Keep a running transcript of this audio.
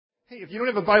Hey, if you don't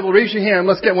have a Bible, raise your hand.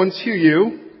 Let's get one to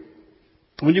you.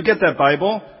 When you get that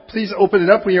Bible, please open it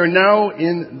up. We are now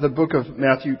in the book of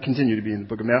Matthew, continue to be in the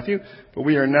book of Matthew, but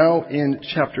we are now in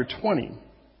chapter 20.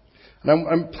 And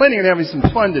I'm planning on having some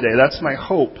fun today. That's my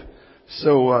hope.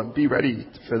 So be ready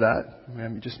for that. I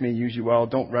just may use you all.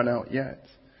 Don't run out yet.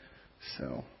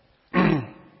 So,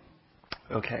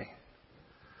 okay.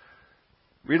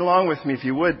 Read along with me if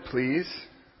you would, please.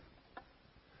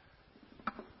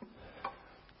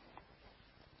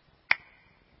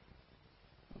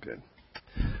 Good.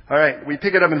 All right, we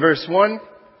pick it up in verse 1.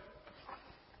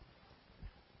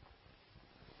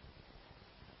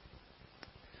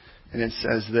 And it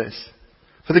says this: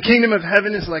 "For the kingdom of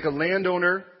heaven is like a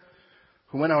landowner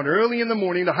who went out early in the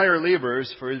morning to hire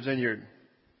laborers for his vineyard."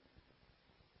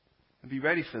 And be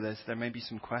ready for this. There may be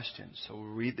some questions, so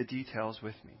read the details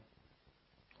with me.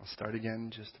 I'll start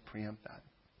again just to preempt that.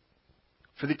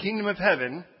 "For the kingdom of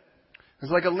heaven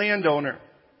is like a landowner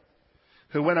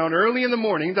who went out early in the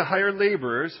morning to hire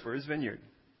laborers for his vineyard.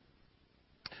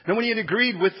 And when he had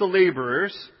agreed with the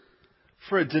laborers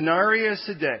for a denarius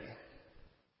a day,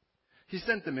 he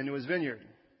sent them into his vineyard.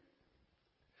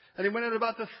 And he went at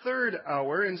about the third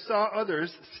hour and saw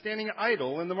others standing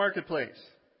idle in the marketplace.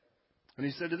 And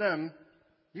he said to them,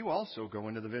 'You also go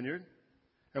into the vineyard,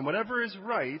 and whatever is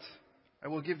right I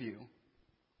will give you.'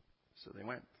 So they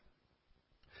went.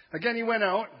 Again he went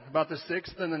out about the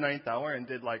 6th and the 9th hour and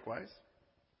did likewise.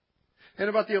 And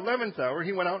about the 11th hour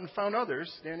he went out and found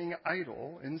others standing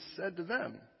idle and said to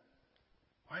them,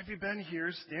 'Why have you been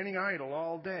here standing idle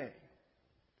all day?'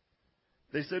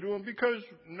 They said to him, 'Because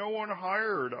no one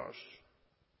hired us.'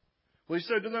 Well, he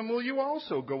said to them, 'Will you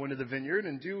also go into the vineyard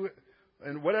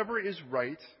and whatever is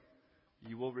right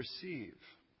you will receive?'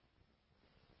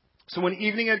 So when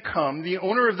evening had come, the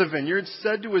owner of the vineyard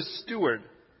said to his steward,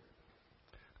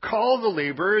 'Call the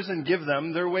laborers and give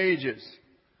them their wages,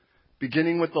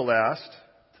 beginning with the last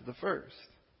to the first.'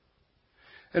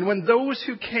 And when those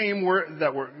who came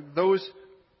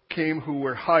who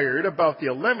were hired about the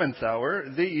 11th hour,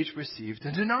 they each received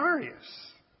a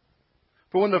denarius.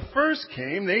 But when the first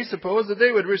came, they supposed that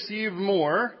they would receive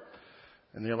more,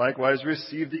 and they likewise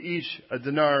received each a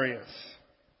denarius.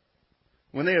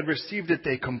 When they had received it,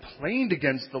 they complained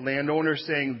against the landowner,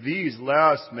 saying, 'These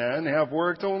last men have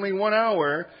worked only 1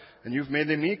 hour, and you've made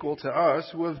them equal to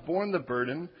us who have borne the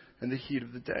burden and the heat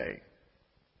of the day.'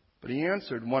 But he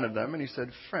answered one of them, and he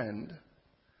said, 'Friend,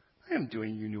 I am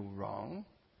doing you no wrong.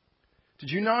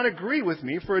 Did you not agree with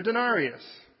me for a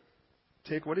denarius?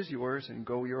 Take what is yours and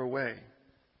go your way.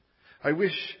 I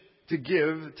wish to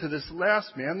give to this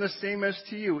last man the same as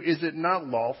to you. Is it not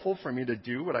lawful for me to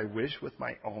do what I wish with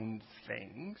my own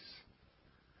things?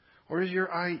 Or is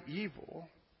your eye evil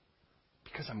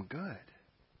because I'm good?'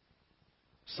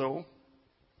 So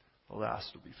the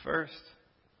last will be first,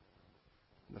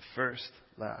 and the first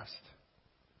last.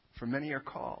 For many are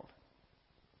called,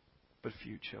 but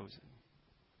few chosen."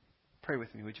 Pray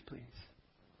with me, would you please?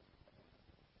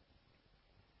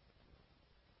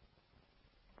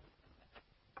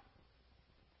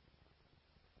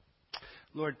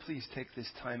 Lord, please take this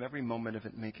time, every moment of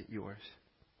it, make it yours.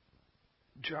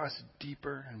 Draw us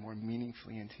deeper and more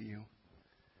meaningfully into you.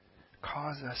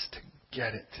 Cause us to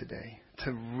get it today,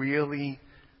 to really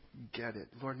get it.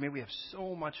 Lord, may we have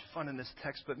so much fun in this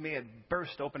text, but may it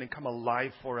burst open and come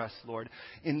alive for us, Lord,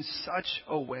 in such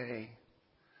a way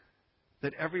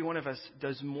that every one of us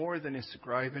does more than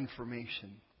ascribe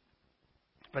information,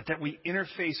 but that we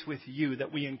interface with you,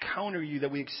 that we encounter you,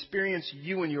 that we experience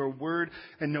you and your word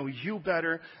and know you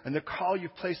better and the call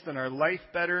you've placed on our life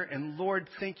better. And Lord,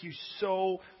 thank you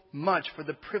so much for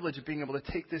the privilege of being able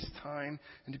to take this time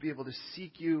and to be able to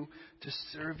seek you, to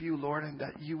serve you, Lord, and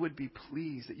that you would be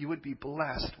pleased, that you would be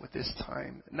blessed with this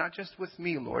time. Not just with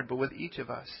me, Lord, but with each of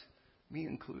us, me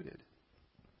included.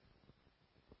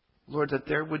 Lord, that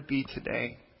there would be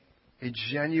today a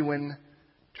genuine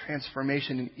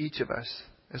transformation in each of us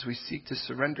as we seek to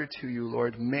surrender to you,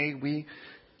 Lord. May we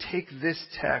take this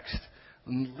text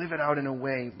and live it out in a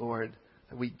way, Lord,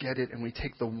 that we get it and we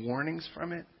take the warnings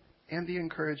from it and the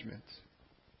encouragement.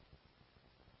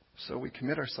 So we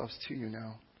commit ourselves to you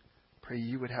now. Pray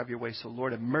you would have your way. So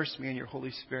Lord, immerse me in your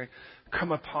Holy Spirit.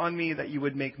 Come upon me that you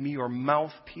would make me your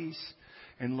mouthpiece.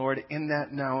 And Lord, in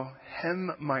that now,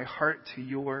 hem my heart to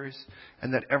yours,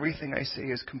 and that everything I say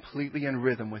is completely in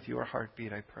rhythm with your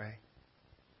heartbeat, I pray.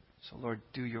 So Lord,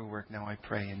 do your work now, I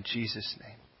pray, in Jesus'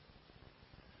 name.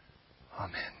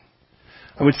 Amen.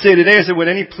 I would say today, as I would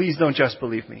any, please don't just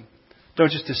believe me. Don't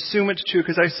just assume it's true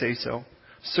because I say so.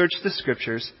 Search the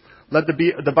scriptures. Let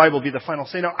the Bible be the final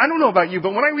say. Now, I don't know about you,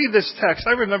 but when I read this text,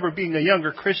 I remember being a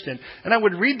younger Christian, and I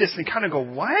would read this and kind of go,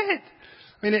 what?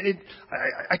 I mean,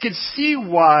 I could see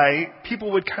why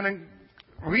people would kind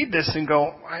of read this and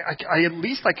go, at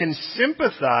least I can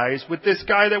sympathize with this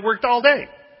guy that worked all day.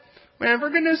 Man, for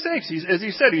goodness sakes, as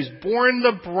he said, he's borne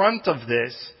the brunt of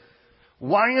this.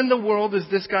 Why in the world is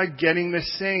this guy getting the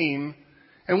same?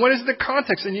 And what is the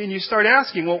context? And you start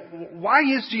asking, well, why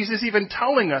is Jesus even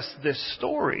telling us this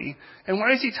story? And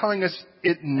why is he telling us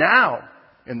it now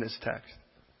in this text?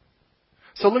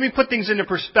 So let me put things into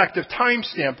perspective.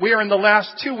 Timestamp. We are in the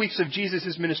last 2 weeks of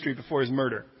Jesus' ministry before his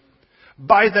murder.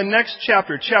 By the next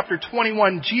chapter, chapter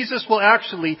 21, Jesus will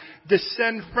actually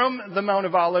descend from the Mount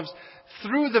of Olives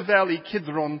through the valley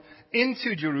Kidron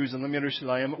into Jerusalem.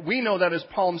 We know that as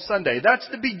Palm Sunday. That's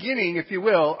the beginning, if you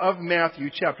will, of Matthew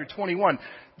chapter 21.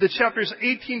 The chapters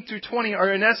 18 through 20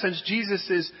 are in essence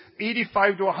Jesus'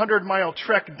 85 to 100 mile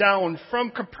trek down from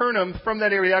Capernaum. From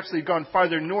that area, actually had gone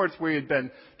farther north where he had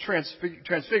been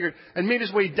transfigured and made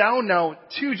his way down now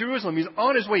to Jerusalem. He's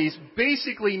on his way. He's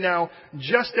basically now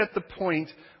just at the point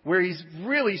where he's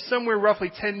really somewhere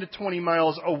roughly 10 to 20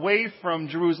 miles away from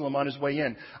Jerusalem on his way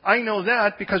in. I know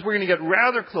that because we're going to get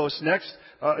rather close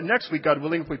next week, God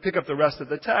willing, if we pick up the rest of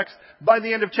the text. By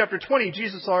the end of chapter 20,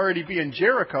 Jesus will already be in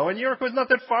Jericho, and Jericho is not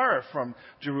that far from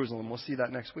Jerusalem. We'll see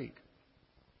that next week.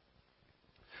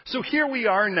 So here we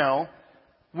are now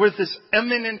with this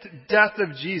imminent death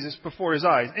of Jesus before his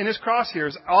eyes. In his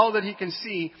crosshairs, all that he can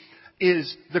see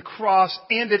is the cross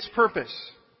and its purpose,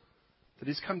 that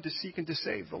he's come to seek and to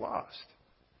save the lost.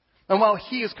 And while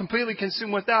he is completely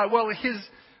consumed with that, well, his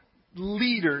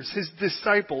leaders, his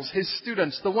disciples, his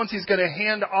students, the ones he's going to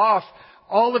hand off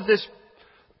all of this,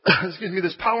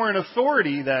 this power and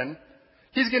authority then,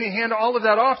 he's going to hand all of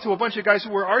that off to a bunch of guys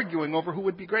who were arguing over who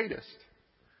would be greatest.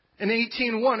 In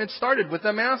 18:1, it started with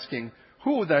them asking,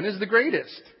 who then is the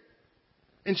greatest?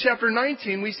 In chapter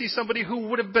 19, we see somebody who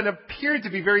would have appeared to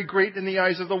be very great in the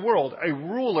eyes of the world. A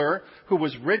ruler who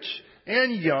was rich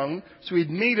and young, so he'd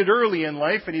made it early in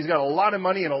life, and he's got a lot of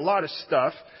money and a lot of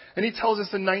stuff. And he tells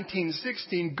us in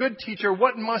 19:16, good teacher,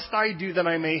 what must I do that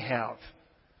I may have?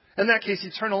 In that case,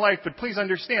 eternal life. But please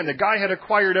understand, the guy had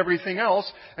acquired everything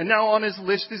else, and now on his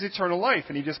list is eternal life.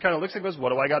 And he just kind of looks and goes, what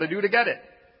do I got to do to get it?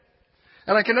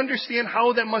 And I can understand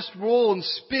how that must roll and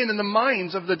spin in the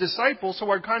minds of the disciples who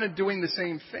are kind of doing the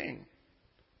same thing.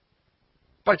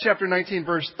 By chapter 19,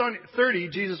 verse 30,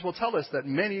 Jesus will tell us that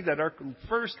many that are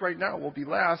first right now will be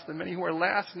last, and many who are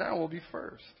last now will be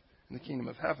first in the kingdom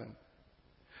of heaven.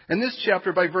 In this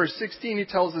chapter, by verse 16, he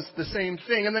tells us the same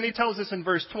thing. And then he tells us in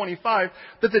verse 25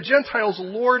 that the Gentiles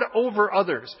lord over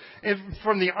others. And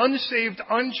from the unsaved,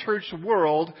 unchurched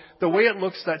world, the way it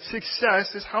looks, that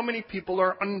success is how many people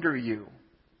are under you.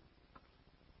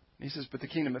 And he says, but the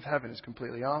kingdom of heaven is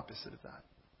completely opposite of that.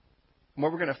 And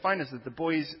what we're going to find is that the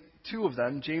boys, two of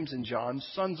them, James and John,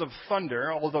 sons of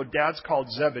thunder, although dad's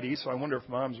called Zebedee, so I wonder if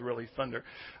mom's really thunder.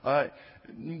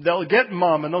 They'll get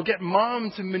mom, and they'll get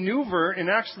mom to maneuver and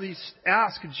actually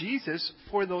ask Jesus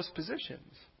for those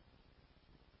positions.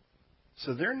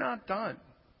 So they're not done.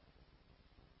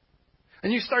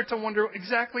 And you start to wonder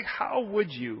exactly how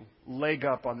would you leg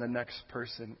up on the next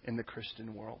person in the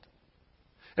Christian world?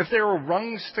 If there were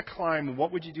rungs to climb,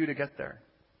 what would you do to get there?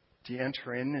 Do you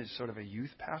enter in as sort of a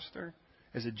youth pastor?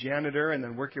 As a janitor, and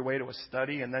then work your way to a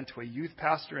study, and then to a youth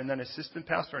pastor, and then assistant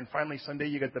pastor, and finally someday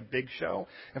you get the big show?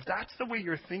 If that's the way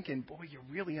you're thinking, boy, you're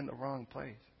really in the wrong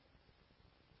place.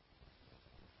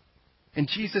 And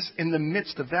Jesus, in the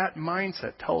midst of that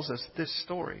mindset, tells us this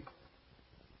story.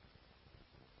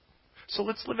 So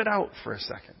let's live it out for a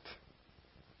second.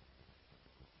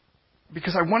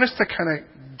 Because I want us to kind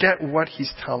of get what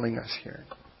he's telling us here.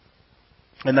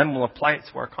 And then we'll apply it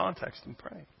to our context and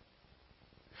pray.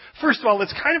 First of all,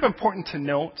 it's kind of important to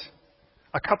note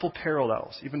a couple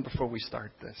parallels, even before we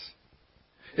start this.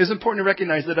 It's important to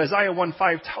recognize that Isaiah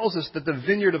 1:5 tells us that the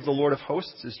vineyard of the Lord of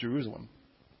hosts is Jerusalem,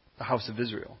 the house of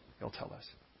Israel, he'll tell us.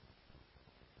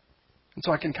 And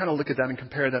so I can kind of look at that and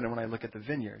compare that when I look at the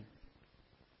vineyard.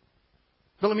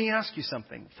 But let me ask you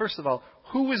something. First of all,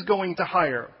 who is going to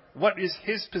hire? What is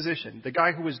his position? The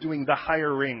guy who is doing the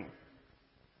hiring.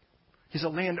 He's a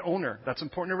landowner. That's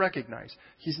important to recognize.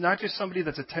 He's not just somebody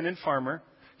that's a tenant farmer.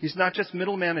 He's not just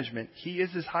middle management. He is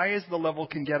as high as the level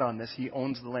can get on this. He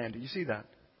owns the land. Do you see that?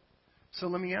 So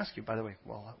let me ask you, by the way,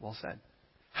 well said.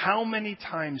 How many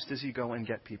times does he go and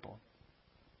get people?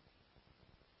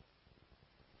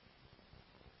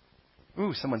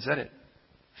 Ooh, someone said it.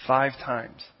 5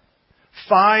 times.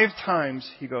 5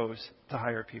 times he goes to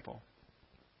hire people.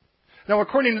 Now,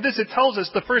 according to this, it tells us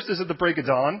the first is at the break of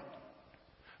dawn.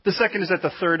 The second is at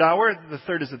the 3rd hour. The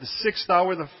third is at the 6th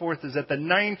hour. The fourth is at the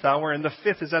 9th hour. And the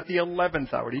fifth is at the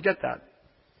 11th hour. Do you get that?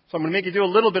 So I'm going to make you do a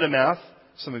little bit of math.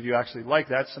 Some of you actually like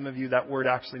that. Some of you, that word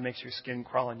actually makes your skin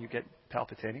crawl and you get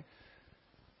palpitating.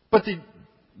 But the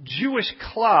Jewish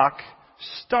clock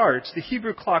starts, the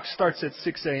Hebrew clock starts at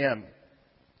 6 a.m.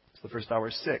 So the first hour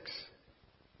is 6.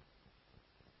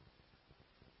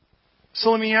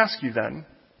 So let me ask you then,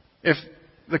 if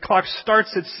the clock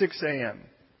starts at 6 a.m.,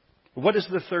 what is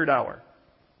the 3rd hour?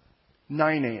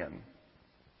 9 a.m.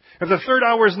 If the 3rd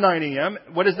hour is 9 a.m.,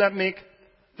 what does that make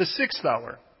the 6th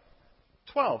hour?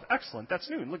 12. Excellent. That's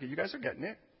noon. Look, you guys are getting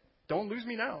it. Don't lose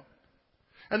me now.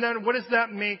 And then what does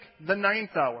that make the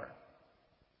 9th hour?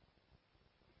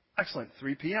 Excellent.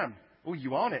 3 p.m. Oh,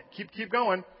 you on it. Keep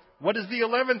going. What is the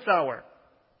 11th hour?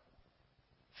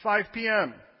 5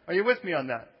 p.m. Are you with me on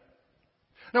that?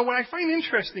 Now, what I find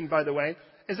interesting, by the way,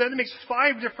 is that it makes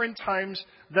 5 different times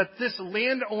that this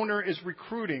landowner is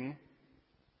recruiting.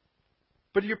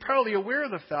 But you're probably aware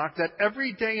of the fact that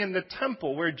every day in the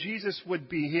temple where Jesus would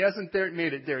be, he hasn't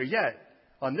made it there yet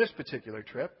on this particular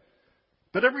trip,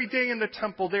 but every day in the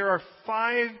temple there are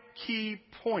 5 key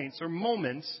points or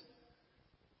moments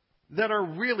that are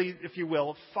really, if you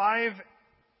will, 5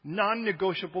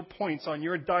 non-negotiable points on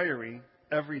your diary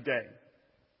every day.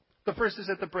 The first is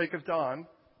at the break of dawn,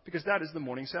 because that is the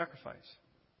morning sacrifice.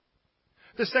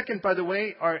 The second, by the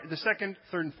way, are the 2nd,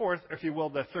 3rd, and 4th, if you will,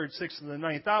 the 3rd, 6th, and the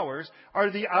 9th hours, are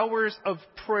the hours of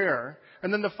prayer.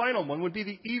 And then the final one would be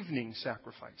the evening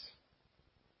sacrifice.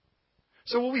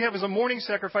 So what we have is a morning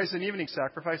sacrifice and evening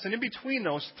sacrifice. And in between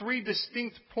those 3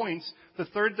 distinct points, the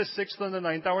 3rd, the 6th, and the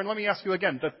 9th hour. And let me ask you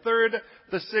again, the 3rd,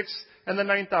 the 6th, and the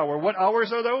 9th hour. What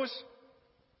hours are those?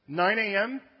 9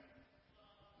 a.m.,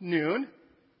 noon,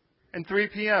 and 3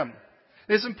 p.m.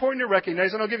 It's important to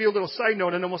recognize, and I'll give you a little side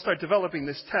note and then we'll start developing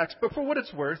this text, but for what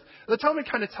it's worth, the Talmud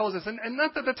kind of tells us, and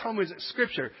not that the Talmud is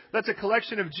scripture, that's a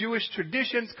collection of Jewish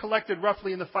traditions collected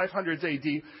roughly in the 500s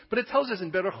AD, but it tells us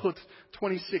in Berachot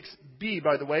 26b,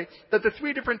 by the way, that the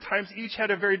 3 different times each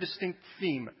had a very distinct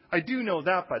theme. I do know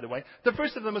that, by the way. The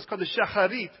first of them is called the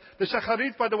Shacharit. The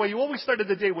Shacharit, by the way, you always started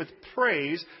the day with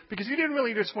praise, because you didn't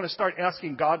really just want to start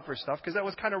asking God for stuff, because that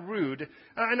was kind of rude.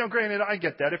 I know, granted, I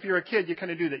get that. If you're a kid, you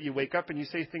kind of do that. You wake up and you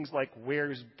say things like,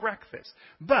 "Where's breakfast?"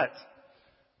 But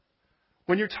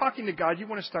when you're talking to God, you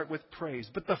want to start with praise.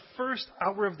 But the first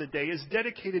hour of the day is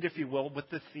dedicated, if you will, with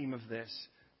the theme of this: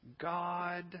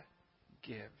 God,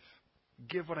 give.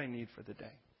 Give what I need for the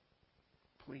day.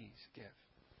 Please give.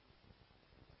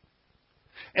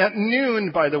 At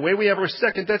noon, by the way, we have our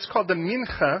second. That's called the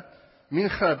Mincha.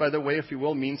 Mincha, by the way, if you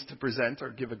will, means to present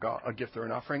or give a gift or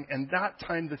an offering. And that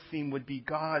time the theme would be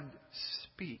God,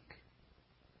 speak.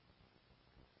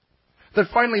 Then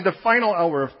finally, the final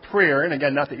hour of prayer, and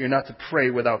again, not that you're not to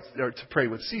pray without, or to pray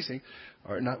with ceasing,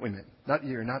 or not, wait a minute, not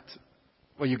you're not,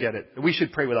 well, you get it. We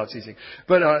should pray without ceasing.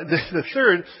 But the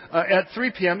third, at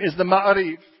 3 p.m., is the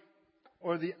Ma'ariv,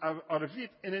 or the Arvit,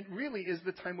 and it really is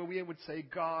the time where we would say,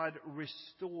 God,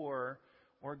 restore,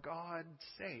 or God,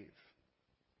 save.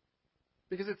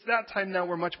 Because it's that time now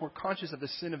we're much more conscious of the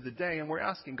sin of the day, and we're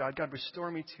asking God, God,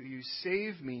 restore me to you,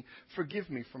 save me, forgive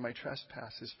me for my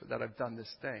trespasses that I've done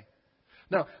this day.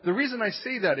 Now, the reason I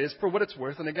say that is, for what it's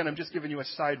worth, and again, I'm just giving you a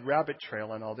side rabbit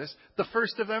trail on all this. The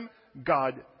first of them,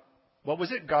 God, what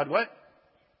was it? God what?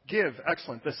 Give.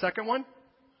 Excellent. The second one?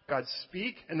 God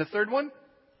speak. And the third one?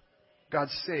 God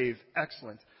save.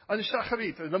 Excellent. On the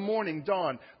Shacharit, the morning,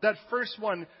 dawn, that first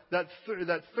one, that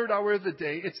third hour of the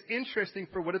day, it's interesting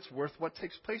for what it's worth, what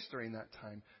takes place during that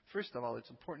time. First of all, it's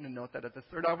important to note that at the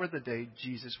third hour of the day,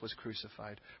 Jesus was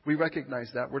crucified. We recognize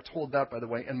that. We're told that, by the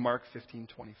way, in Mark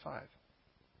 15:25.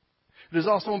 It is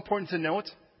also important to note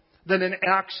that in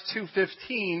Acts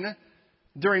 2:15,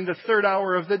 during the third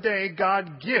hour of the day,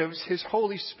 God gives His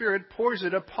Holy Spirit, pours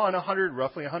it upon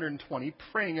roughly 120,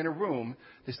 praying in a room.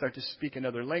 They start to speak in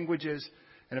other languages.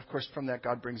 And of course, from that,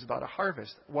 God brings about a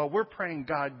harvest. While we're praying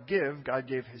God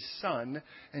gave His Son,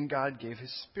 and God gave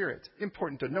His Spirit.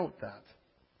 Important to note that.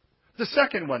 The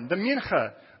second one, the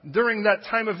Mincha, during that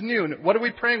time of noon, what are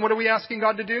we praying? What are we asking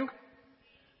God to do?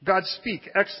 God speak.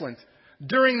 Excellent.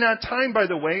 During that time, by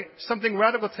the way, something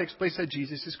radical takes place at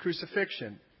Jesus'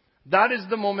 crucifixion. That is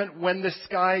the moment when the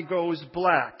sky goes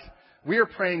black. We are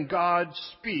praying, God,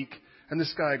 speak, and the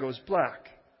sky goes black.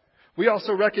 We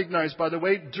also recognize, by the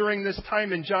way, during this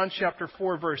time in John chapter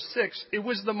 4, verse 6, it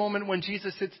was the moment when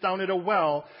Jesus sits down at a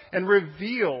well and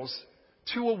reveals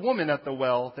to a woman at the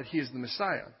well that He is the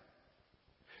Messiah.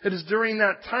 It is during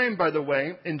that time, by the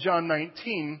way, in John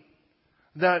 19,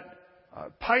 that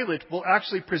Pilate will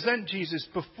actually present Jesus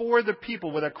before the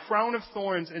people with a crown of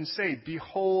thorns and say,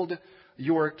 "Behold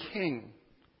your king.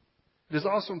 It is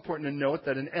also important to note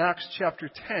that in Acts chapter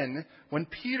 10, when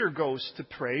Peter goes to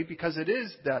pray, because it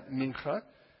is that mincha,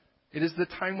 it is the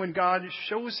time when God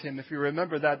shows him, if you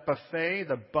remember that buffet,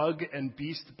 the bug and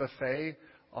beast buffet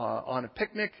on a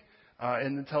picnic,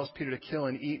 and then tells Peter to kill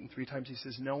and eat, and 3 times he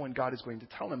says no, and God is going to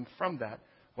tell him from that,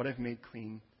 what I've made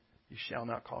clean, you shall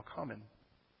not call common.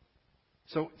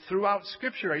 So throughout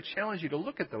Scripture, I challenge you to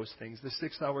look at those things. The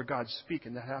 6th hour God speak,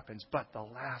 and that happens. But the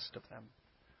last of them,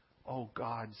 oh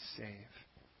God, save.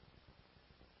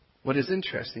 What is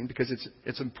interesting, because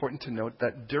it's important to note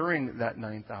that during that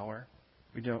 9th hour,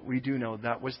 we do know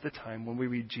that was the time when we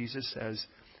read Jesus says,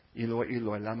 Eloi,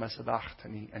 Eloi, lama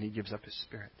sabachthani, and he gives up his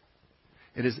spirit.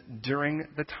 It is during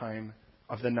the time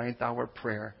of the 9th hour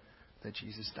prayer that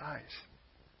Jesus dies.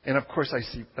 And of course, I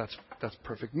see that's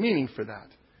perfect meaning for that.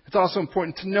 It's also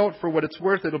important to note, for what it's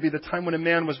worth, it'll be the time when a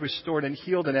man was restored and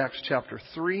healed in Acts chapter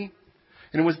 3.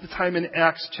 And it was the time in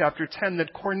Acts chapter 10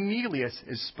 that Cornelius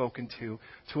is spoken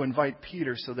to invite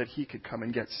Peter so that he could come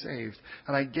and get saved.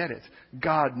 And I get it.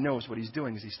 God knows what he's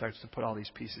doing as he starts to put all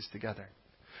these pieces together.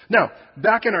 Now,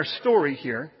 back in our story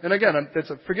here, and again,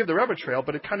 forgive the rabbit trail,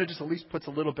 but it kind of just at least puts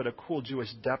a little bit of cool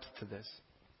Jewish depth to this.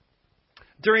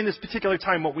 During this particular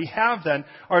time, what we have then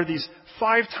are these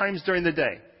 5 times during the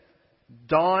day.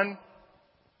 Dawn,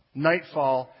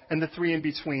 nightfall, and the 3 in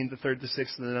between, the 3rd, the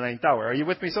 6th, and the 9th hour. Are you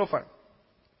with me so far?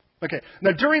 Okay.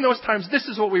 Now, during those times, this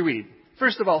is what we read.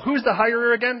 First of all, who's the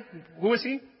hirer again? Who is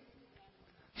he?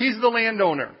 He's the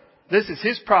landowner. This is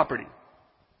his property.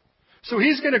 So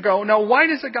he's going to go. Now, why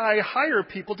does a guy hire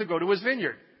people to go to his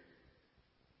vineyard?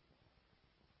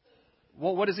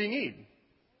 Well, what does he need?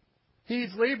 He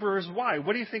needs laborers. Why?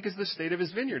 What do you think is the state of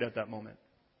his vineyard at that moment?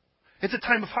 It's a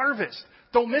time of harvest.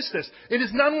 Don't miss this. It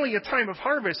is not only a time of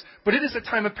harvest, but it is a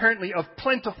time apparently of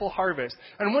plentiful harvest.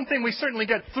 And one thing we certainly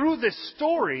get through this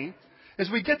story is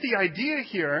we get the idea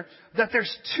here that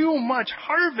there's too much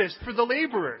harvest for the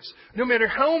laborers. No matter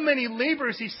how many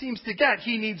laborers he seems to get,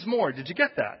 he needs more. Did you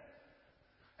get that?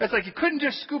 It's like he couldn't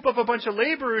just scoop up a bunch of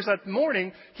laborers at the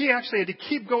morning. He actually had to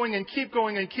keep going and keep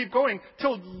going and keep going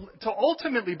till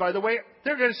ultimately, by the way,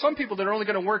 there are some people that are only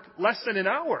going to work less than an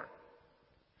hour.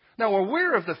 Now, we're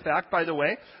aware of the fact, by the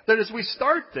way, that as we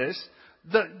start this,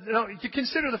 you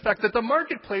consider the fact that the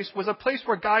marketplace was a place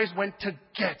where guys went to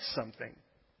get something.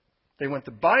 They went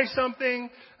to buy something,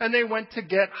 and they went to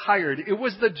get hired. It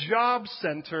was the job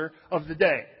center of the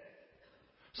day.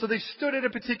 So they stood at a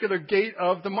particular gate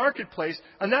of the marketplace,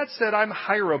 and that said, I'm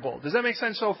hireable. Does that make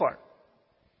sense so far?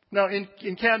 Now,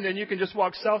 in Camden, you can just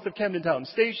walk south of Camden Town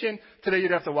Station. Today,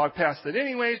 you'd have to walk past it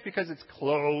anyways because it's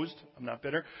closed. I'm not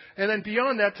bitter. And then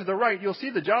beyond that, to the right, you'll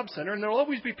see the job center, and there will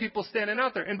always be people standing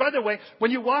out there. And by the way,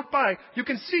 when you walk by, you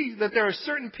can see that there are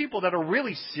certain people that are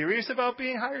really serious about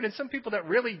being hired, and some people that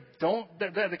really don't. They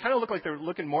kind of look like they're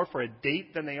looking more for a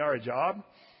date than they are a job.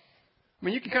 I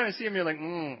mean, you can kind of see them, you're like,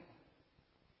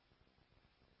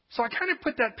 So I kind of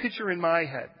put that picture in my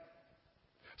head.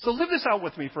 So live this out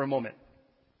with me for a moment.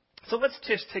 So let's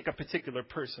just take a particular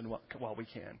person while we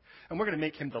can. And we're going to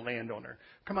make him the landowner.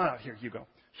 Come on out here, Hugo.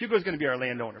 Hugo's going to be our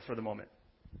landowner for the moment.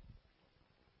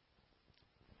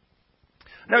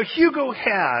 Now, Hugo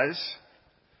has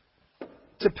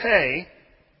to pay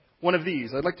one of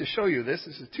these. I'd like to show you this.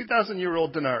 This is a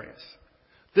 2,000-year-old denarius.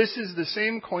 This is the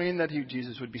same coin that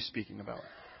Jesus would be speaking about.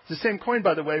 It's the same coin,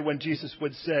 by the way, when Jesus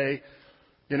would say,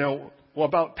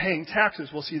 about paying taxes.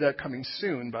 We'll see that coming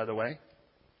soon, by the way.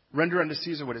 Render unto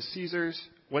Caesar what is Caesar's,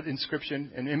 what inscription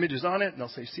and image is on it, and they'll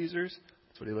say Caesar's.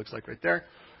 That's what he looks like right there.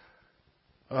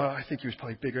 I think he was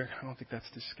probably bigger. I don't think that's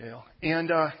to scale. And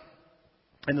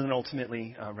then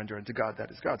ultimately, render unto God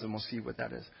that is God's, and we'll see what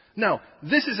that is. Now,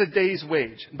 this is a day's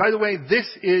wage. By the way, this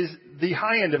is the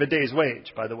high end of a day's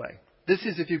wage, by the way. This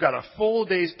is if you've got a full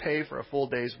day's pay for a full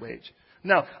day's wage.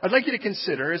 Now, I'd like you to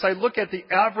consider, as I look at the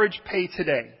average pay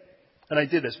today, and I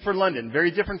did this for London,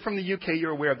 very different from the UK,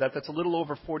 you're aware of that. That's a little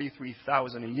over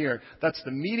 $43,000 a year. That's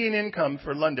the median income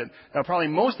for London. Now, probably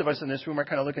most of us in this room are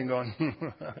kind of looking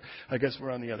going, I guess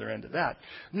we're on the other end of that.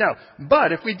 Now,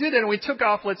 but if we did it and we took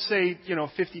off, let's say,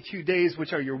 52 days,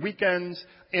 which are your weekends,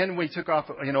 and we took off,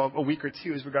 a week or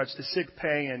two as regards to sick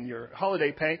pay and your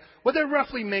holiday pay, what that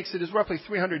roughly makes it is roughly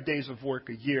 300 days of work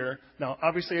a year. Now,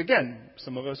 obviously, again,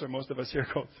 some of us or most of us here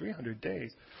go 300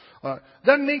 days.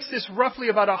 That makes this roughly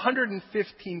about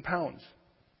 115 pounds.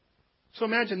 So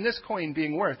imagine this coin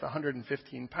being worth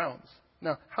 115 pounds.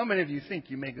 Now, how many of you think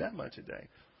you make that much a day?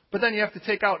 But then you have to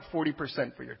take out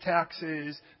 40% for your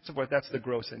taxes, so forth. That's the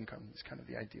gross income. That's kind of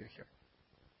the idea here.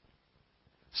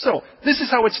 So, this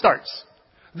is how it starts.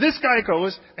 This guy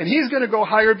goes, and he's going to go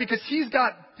hire because he's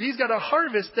got he's got a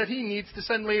harvest that he needs to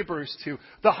send laborers to.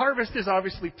 The harvest is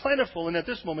obviously plentiful, and at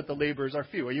this moment the laborers are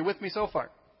few. Are you with me so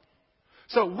far?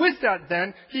 So with that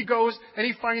then, he goes and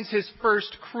he finds his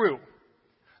first crew.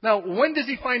 Now, when does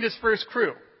he find his first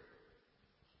crew?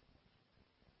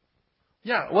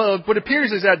 Yeah, well, what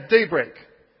appears is at daybreak.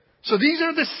 So these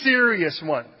are the serious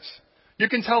ones. You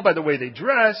can tell by the way they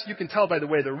dress. You can tell by the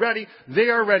way they're ready. They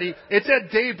are ready. It's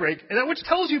at daybreak. And that which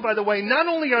tells you, by the way, not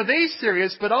only are they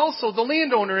serious, but also the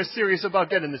landowner is serious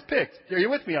about getting this picked. Are you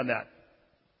with me on that?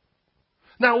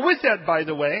 Now, with that, by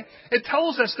the way, it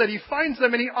tells us that he finds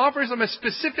them and he offers them a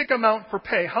specific amount for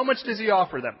pay. How much does he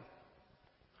offer them?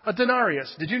 A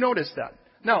denarius. Did you notice that?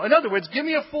 Now, in other words, give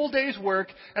me a full day's work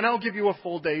and I'll give you a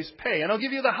full day's pay. And I'll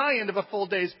give you the high end of a full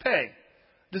day's pay.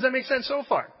 Does that make sense so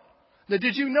far? Now,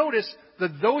 did you notice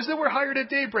that those that were hired at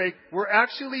daybreak were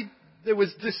actually, it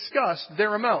was discussed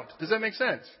their amount? Does that make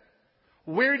sense?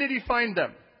 Where did he find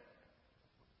them?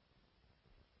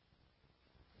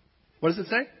 What does it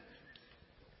say?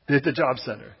 At the job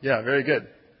center. Yeah, very good.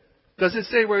 Does it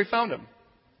say where he found him?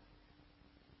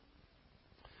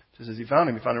 Just as he found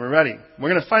him already. We're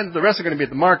going to find that the rest are going to be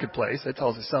at the marketplace. That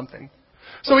tells us something.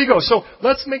 So he goes. So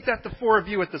let's make that the four of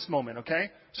you at this moment, okay?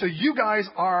 So you guys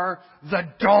are the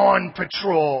dawn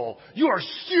patrol. You are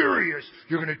serious.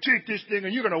 You're going to take this thing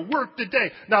and you're going to work the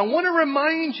day. Now I want to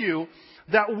remind you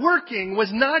that working was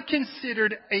not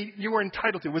considered you were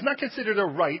entitled to. It was not considered a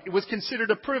right. It was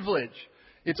considered a privilege.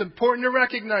 It's important to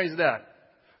recognize that.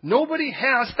 Nobody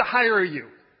has to hire you.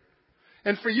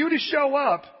 And for you to show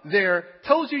up there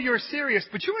tells you you're serious,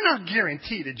 but you're not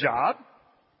guaranteed a job.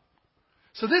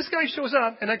 So this guy shows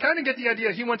up, and I kind of get the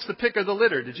idea he wants the pick of the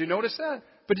litter. Did you notice that?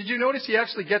 But did you notice he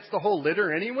actually gets the whole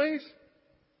litter anyways?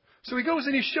 So he goes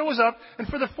and he shows up, and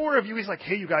for the four of you, he's like,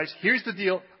 hey, you guys, here's the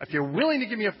deal. If you're willing to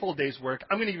give me a full day's work,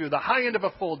 I'm going to give you the high end of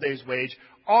a full day's wage.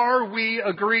 Are we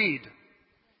agreed?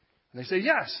 And they say,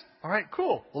 yes. All right,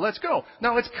 cool. Well, let's go.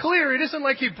 Now, it's clear it isn't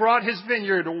like he brought his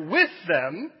vineyard with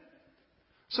them.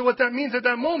 So what that means at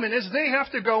that moment is they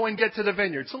have to go and get to the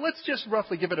vineyard. So let's just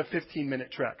roughly give it a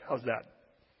 15-minute trek. How's that?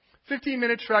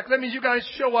 15-minute trek. That means you guys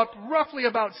show up roughly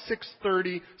about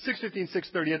 6:30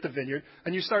 at the vineyard,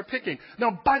 and you start picking.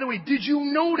 Now, by the way, did you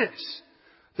notice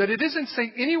that it doesn't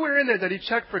say anywhere in there that he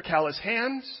checked for callous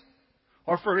hands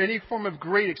or for any form of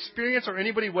great experience or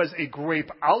anybody was a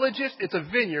grapeologist? It's a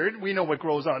vineyard. We know what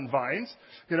grows on vines.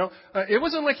 It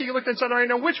wasn't like he looked and said, all right,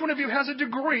 now which one of you has a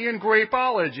degree in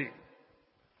grapeology?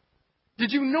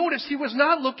 Did you notice he was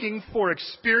not looking for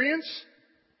experience?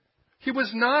 He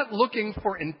was not looking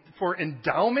for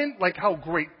endowment, like how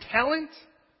great talent.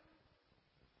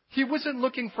 He wasn't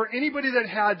looking for anybody that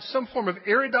had some form of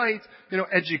erudite,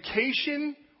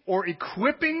 education or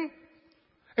equipping.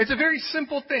 It's a very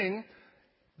simple thing.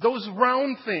 Those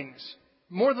round things,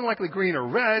 more than likely green or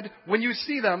red, when you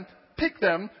see them, pick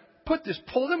them,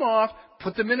 pull them off,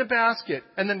 put them in a basket,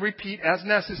 and then repeat as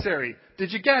necessary.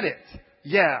 Did you get it?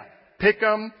 Yeah. Pick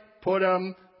them, put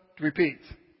them, repeat.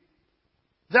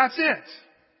 That's it.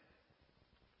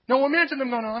 Now imagine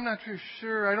them going, I'm not too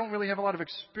sure. I don't really have a lot of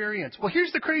experience. Well,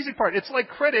 here's the crazy part. It's like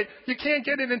credit. You can't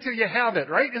get it until you have it,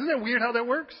 right? Isn't that weird how that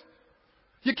works?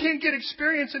 You can't get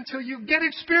experience until you get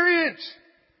experience.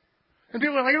 And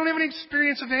people are like, I don't have any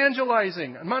experience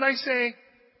evangelizing. And might I say,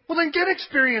 well then get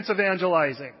experience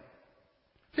evangelizing.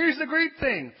 Here's the great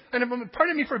thing. And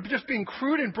pardon me for just being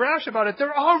crude and brash about it.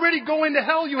 They're already going to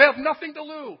hell. You have nothing to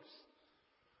lose.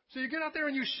 So you get out there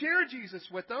and you share Jesus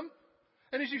with them.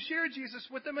 And as you share Jesus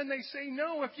with them and they say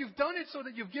no, if you've done it so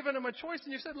that you've given them a choice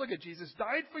and you said, look, Jesus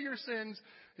died for your sins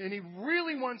and he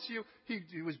really wants you.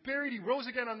 He was buried. He rose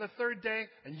again on the third day.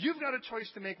 And you've got a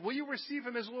choice to make. Will you receive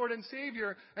him as Lord and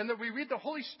Savior? And that we read the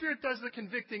Holy Spirit does the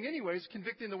convicting anyways,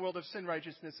 convicting the world of sin,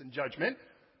 righteousness, and judgment.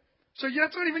 So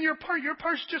that's not even your part. Your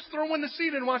part's just throwing the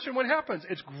seed and watching what happens.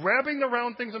 It's grabbing the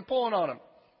round things and pulling on them.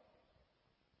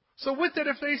 So with that,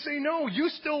 if they say no, you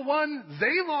still won.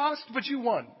 They lost, but you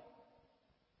won.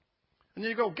 And then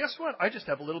you go, guess what? I just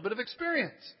have a little bit of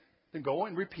experience. Then go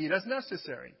and repeat as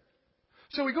necessary.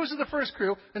 So he goes to the first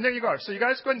crew, and there you go. So you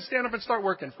guys go ahead and stand up and start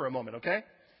working for a moment, okay?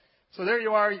 So there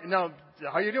you are. Now,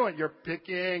 how you doing? You're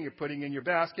picking, you're putting in your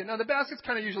basket. Now, the basket's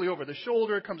kind of usually over the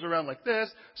shoulder. It comes around like this.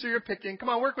 So you're picking. Come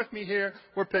on, work with me here.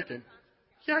 We're picking.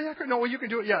 Yeah. No, well, you can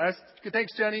do it. Yeah,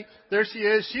 thanks, Jenny. There she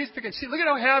is. She's picking. Look at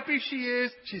how happy she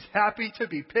is. She's happy to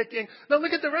be picking. Now,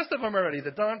 look at the rest of them already.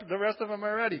 The rest of them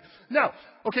already. Now,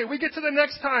 okay, we get to the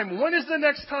next time. When is the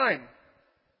next time?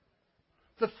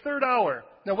 The third hour.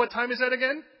 Now, what time is that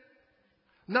again?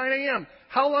 9 a.m.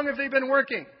 How long have they been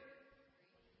working?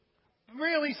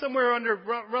 Really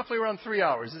roughly around 3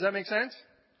 hours. Does that make sense?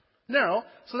 Now,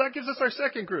 so that gives us our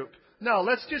second group. Now,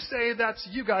 let's just say that's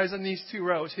you guys in these 2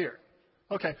 rows here.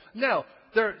 Okay. Now,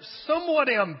 they're somewhat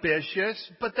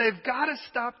ambitious, but they've got to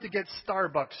stop to get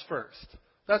Starbucks first.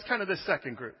 That's kind of the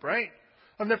second group, right?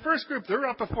 And the first group, they're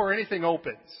up before anything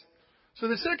opens. So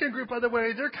the second group, by the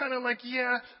way, they're kind of like,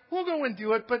 yeah, we'll go and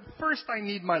do it, but first I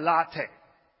need my latte.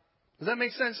 Does that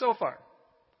make sense so far?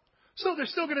 So they're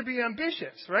still going to be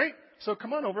ambitious, right? So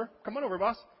come on over,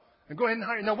 boss, and go ahead and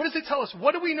hire. Now, what does it tell us?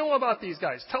 What do we know about these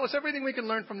guys? Tell us everything we can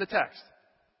learn from the text.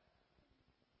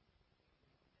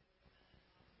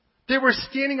 They were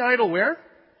standing idle where?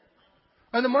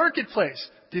 On the marketplace.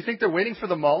 Do you think they're waiting for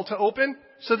the mall to open?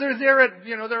 So they're there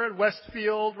they're at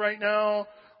Westfield right now,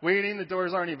 waiting. The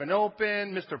doors aren't even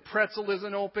open. Mr. Pretzel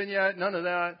isn't open yet. None of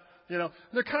that.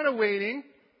 They're kind of waiting.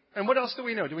 And what else do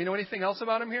we know? Do we know anything else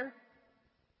about them here?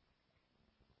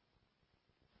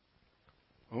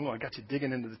 Oh, I got you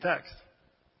digging into the text.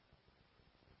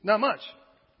 Not much.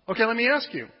 Okay, let me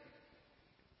ask you.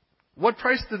 What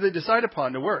price did they decide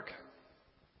upon to work?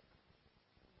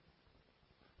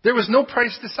 There was no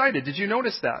price decided. Did you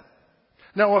notice that?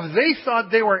 Now, if they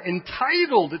thought they were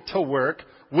entitled to work,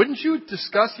 wouldn't you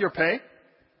discuss your pay?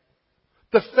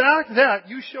 The fact that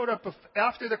you showed up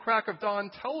after the crack of dawn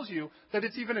tells you that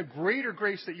it's even a greater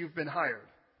grace that you've been hired.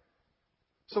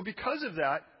 So because of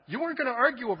that, you weren't going to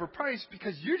argue over price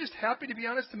because you're just happy, to be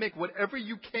honest, to make whatever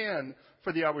you can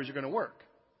for the hours you're going to work.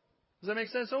 Does that make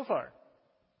sense so far?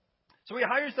 So he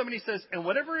hires somebody and says, and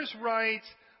whatever is right,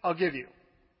 I'll give you.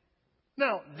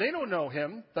 Now, they don't know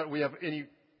him, that we have any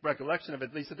recollection of,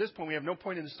 at least at this point. We have no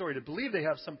point in the story to believe they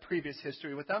have some previous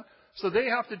history with them. So they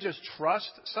have to just trust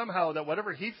somehow that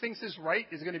whatever he thinks is right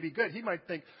is going to be good. He might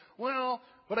think, well,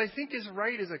 what I think is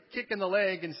right is a kick in the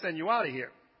leg and send you out of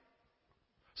here.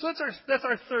 So that's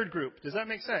our third group. Does that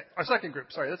make sense? Our second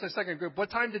group, sorry. That's our second group. What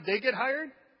time did they get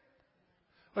hired?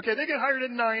 Okay, they get hired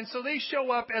at 9, so they show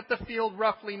up at the field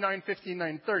roughly 9:15,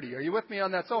 9:30. Are you with me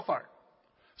on that so far?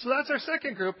 So that's our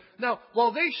second group. Now,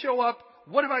 while they show up,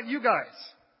 what about you guys?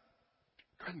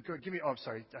 Go ahead and give me, I'm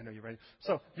sorry, I know you're ready.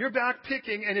 So you're back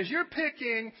picking, and as you're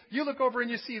picking, you look over and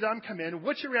you see them come in.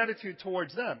 What's your attitude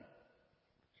towards them?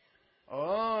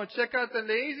 Oh, check out the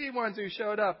lazy ones who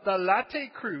showed up. The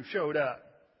latte crew showed up.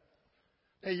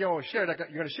 Hey, yo, share that.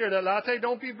 You're going to share that latte?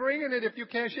 Don't be bringing it if you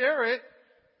can't share it.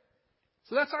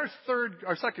 So that's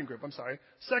our second group,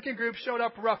 Second group showed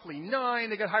up roughly 9.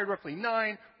 They got hired roughly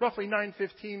 9. Roughly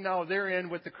 9:15 now they're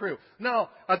in with the crew. Now,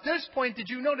 at this point, did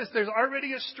you notice there's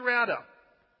already a strata?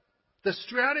 The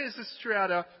strata is a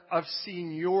strata of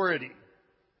seniority.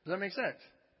 Does that make sense?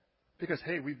 Because,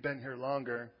 hey, we've been here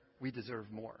longer. We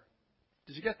deserve more.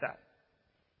 Did you get that?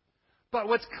 But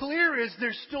what's clear is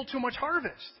there's still too much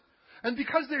harvest. And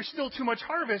because there's still too much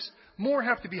harvest, more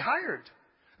have to be hired.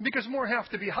 Because more have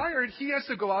to be hired, he has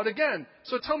to go out again.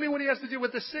 So tell me what he has to do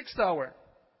with the 6th hour.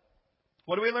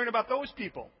 What do we learn about those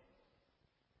people?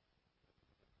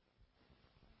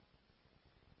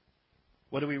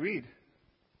 What do we read?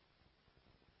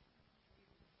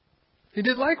 He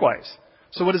did likewise.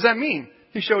 So what does that mean?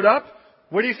 He showed up.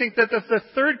 Where do you think that the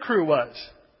third crew was?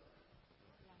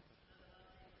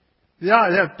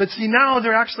 Yeah, but see, now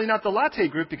they're actually not the latte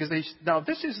group because now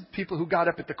this is people who got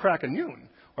up at the crack of noon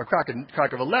or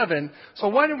crack of 11. So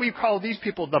why don't we call these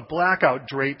people the blackout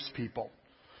drapes people?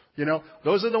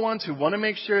 Those are the ones who want to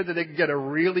make sure that they can get a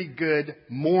really good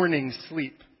morning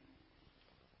sleep.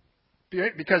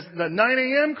 Because the 9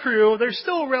 a.m. crew, they're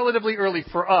still relatively early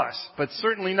for us, but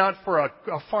certainly not for a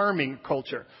farming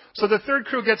culture. So the third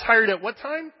crew gets hired at what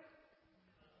time?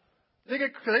 They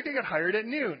can get hired at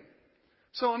noon.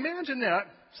 So imagine that.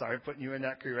 Sorry, I'm putting you in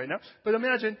that crew right now. But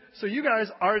imagine, so you guys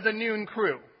are the noon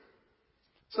crew.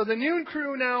 So the noon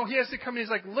crew now, he has to come and he's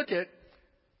like, look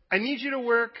I need you to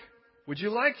work. Would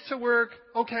you like to work?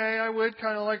 Okay, I would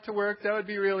kind of like to work. That would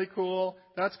be really cool.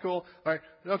 That's cool. All right.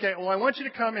 Okay, well, I want you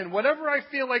to come in. Whatever I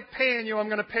feel like paying you, I'm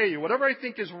going to pay you. Whatever I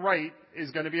think is right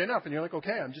is going to be enough. And you're like,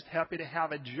 okay, I'm just happy to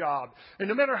have a job. And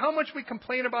no matter how much we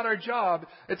complain about our job,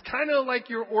 it's kind of like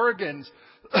your organs.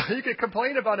 You can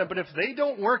complain about them, but if they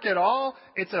don't work at all,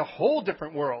 it's a whole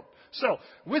different world. So,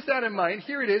 with that in mind,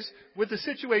 here it is with the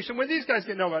situation when these guys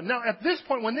get known. Now, at this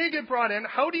point, when they get brought in,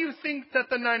 how do you think that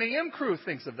the 9 a.m. crew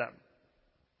thinks of them?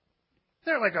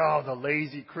 They're like, oh, the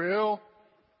lazy crew.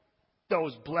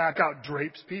 Those blackout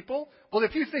drapes people. Well,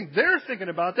 if you think they're thinking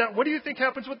about that, what do you think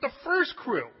happens with the first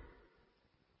crew?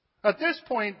 At this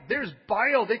point, there's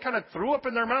bile. They kind of threw up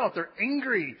in their mouth. They're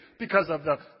angry because of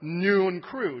the noon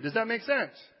crew. Does that make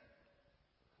sense?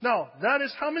 Now, that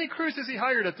is, how many crews has he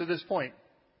hired up to this point?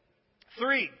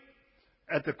 3.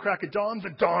 At the crack of dawn,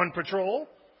 the dawn patrol.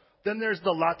 Then there's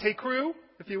the latte crew,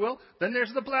 if you will. Then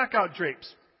there's the blackout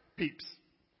drapes peeps.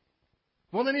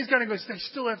 Well, then he's going to go, I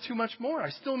still have too much more. I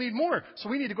still need more. So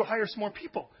we need to go hire some more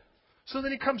people. So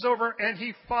then he comes over and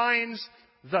he finds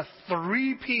the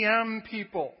 3 p.m.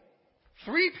 people.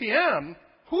 3 p.m.?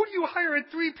 Who do you hire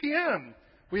at 3 p.m.?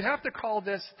 We'd have to call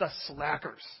this the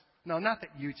slackers. No, not that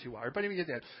you two are, but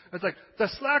it's like the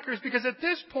slackers, because at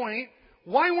this point,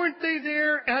 why weren't they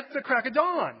there at the crack of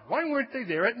dawn? Why weren't they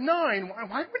there at 9? Why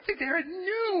weren't they there at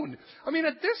noon? I mean,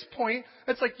 at this point,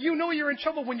 it's like you're in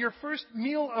trouble when your first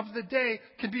meal of the day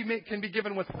can be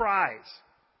given with fries.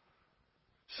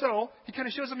 So he kind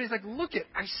of shows them. He's like, "Look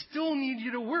I still need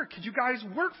you to work. Could you guys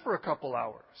work for a couple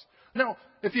hours?" Now,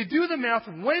 if you do the math,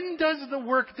 when does the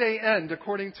workday end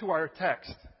according to our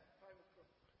text?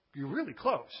 You're really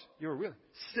close.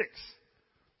 6.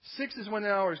 6 is when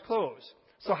the hours close.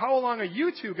 So how long are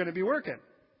you two going to be working?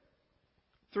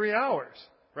 3 hours,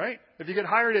 right? If you get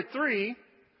hired at 3,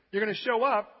 you're going to show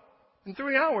up in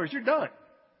 3 hours. You're done.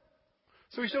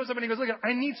 So he shows up and he goes, "Look,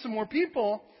 I need some more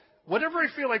people. Whatever I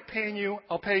feel like paying you,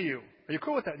 I'll pay you. Are you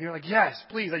cool with that?" And you're like, "Yes,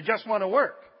 please. I just want to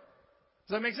work."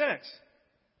 Does that make sense?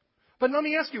 But let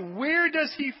me ask you, where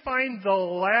does he find the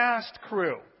last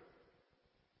crew?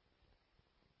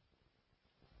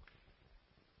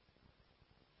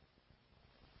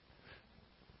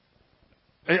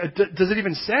 Does it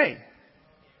even say?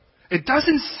 It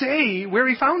doesn't say where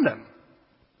he found them.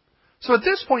 So at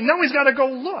this point, now he's got to go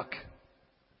look.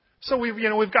 So we've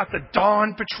got the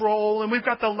dawn patrol, and we've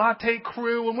got the latte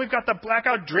crew, and we've got the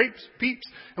blackout drapes peeps,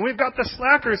 and we've got the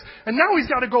slackers, and now he's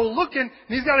got to go looking, and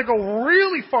he's got to go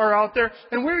really far out there.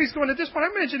 And where he's going at this point,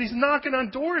 I imagine he's knocking on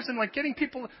doors and like getting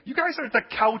people. You guys are the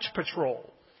couch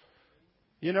patrol.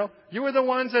 You are the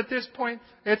ones at this point.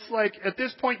 It's like at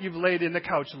this point you've laid in the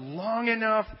couch long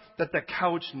enough that the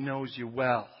couch knows you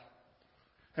well.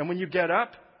 And when you get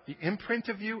up, the imprint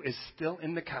of you is still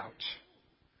in the couch.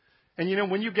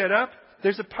 And when you get up,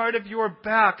 there's a part of your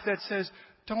back that says,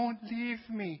 "Don't leave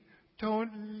me.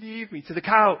 Don't leave me," to the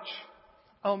couch.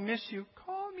 "I'll miss you.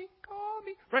 Call me.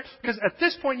 Right? Because at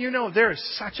this point, there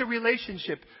is such a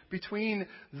relationship between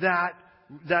that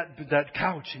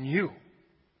couch and you.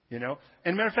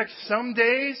 And matter of fact, some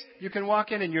days you can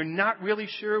walk in and you're not really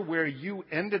sure where you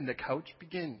end and the couch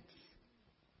begins.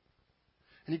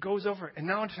 And he goes over, and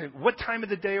now I'm saying, what time of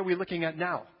the day are we looking at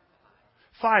now?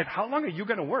 5. How long are you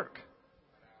going to work?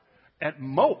 At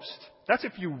most. That's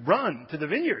if you run to the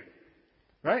vineyard.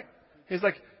 Right? He's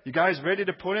like, "You guys ready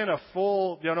to put in a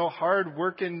full, hard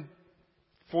working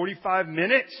 45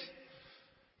 minutes?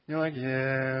 You're like,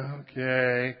 "Yeah,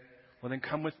 okay. Well, then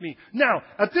come with me." Now,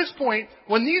 at this point,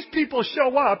 when these people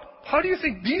show up, how do you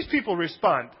think these people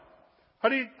respond? How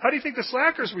do you think the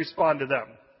slackers respond to them?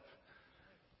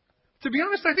 To be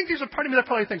honest, I think there's a part of me that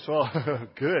probably thinks, "Well,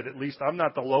 good. At least I'm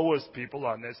not the lowest people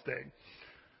on this thing.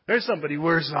 There's somebody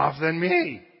worse off than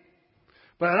me."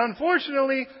 But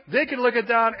unfortunately, they can look at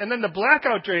that, and then the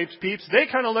blackout drapes peeps, they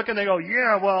kind of look and they go,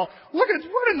 "Yeah, well, look at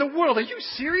what in the world? Are you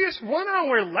serious? 1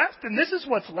 hour left, and this is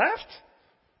what's left?"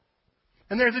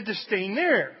 And there's a disdain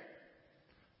there.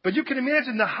 But you can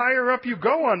imagine the higher up you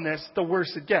go on this, the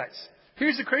worse it gets.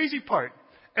 Here's the crazy part.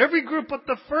 Every group but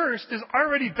the first has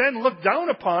already been looked down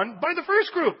upon by the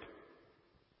first group.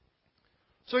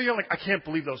 So you're like, "I can't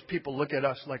believe those people look at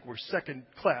us like we're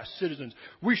second-class citizens.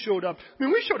 We showed up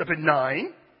at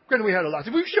 9. Granted, we had a lot.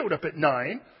 We showed up at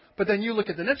 9. But then you look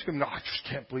at the next group and go, "I just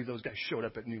can't believe those guys showed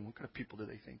up at noon. What kind of people do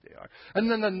they think they are?"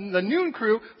 And then the noon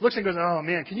crew looks and goes, "Oh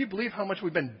man, can you believe how much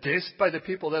we've been dissed by the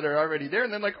people that are already there?"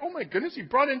 And then like, "Oh my goodness, he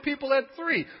brought in people at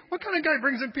 3. What kind of guy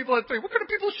brings in people at 3? What kind of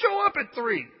people show up at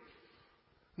 3?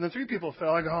 And the 3 people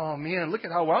fell like, "Oh man, look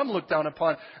at how I'm looked down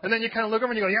upon." And then you kind of look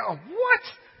over and you go, "Yeah, what?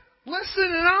 Less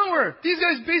than an hour. These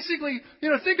guys basically,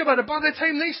 think about it. By the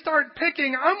time they start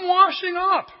picking, I'm washing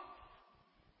up.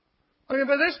 I mean,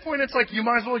 by this point, it's like, you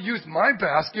might as well use my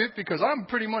basket because I'm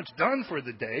pretty much done for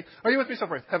the day." Are you with me so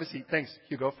far? Have a seat. Thanks,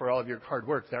 Hugo, for all of your hard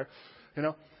work there.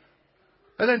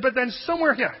 But then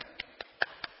somewhere,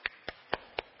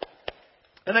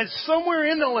 And then somewhere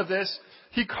in all of this,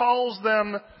 he calls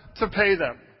them to pay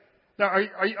them. Now,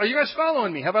 are you guys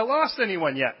following me? Have I lost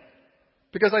anyone yet?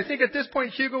 Because I think at this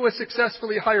point, Hugo has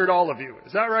successfully hired all of you.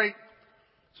 Is that right?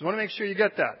 So I want to make sure you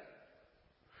get that.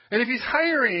 And if he's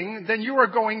hiring, then you are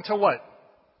going to what?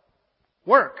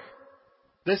 Work.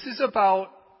 This is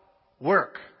about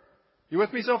work. You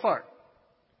with me so far?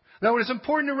 Now, it is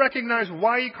important to recognize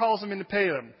why he calls them in to pay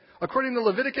them. According to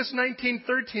Leviticus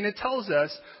 19:13, it tells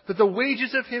us that the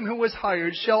wages of him who was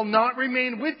hired shall not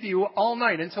remain with you all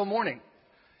night until morning.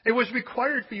 It was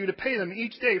required for you to pay them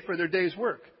each day for their day's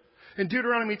work. In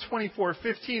Deuteronomy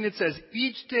 24:15, it says,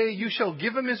 "Each day you shall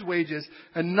give him his wages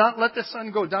and not let the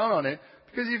sun go down on it,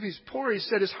 Because if he's poor, he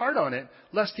set his heart on it,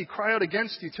 lest he cry out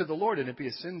against you to the Lord and it be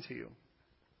a sin to you.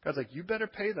 God's like, you better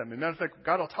pay them. As a matter of fact,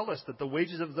 God will tell us that the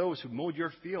wages of those who mowed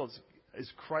your fields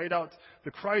is cried out,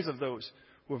 the cries of those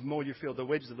who have mowed your field, the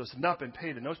wages of those have not been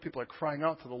paid. And those people are crying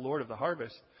out to the Lord of the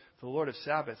harvest, to the Lord of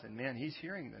Sabbath. And man, he's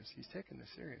hearing this. He's taking this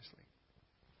seriously.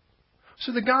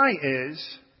 So the guy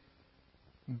is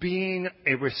being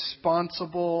a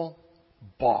responsible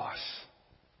boss.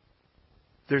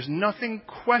 There's nothing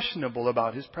questionable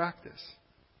about his practice.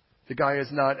 The guy is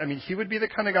not, he would be the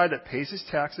kind of guy that pays his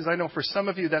taxes. I know for some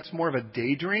of you that's more of a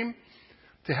daydream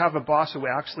to have a boss who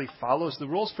actually follows the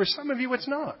rules. For some of you it's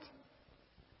not.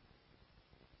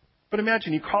 But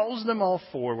imagine, he calls them all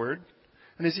forward.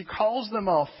 And as he calls them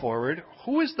all forward,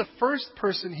 who is the first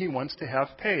person he wants to have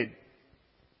paid?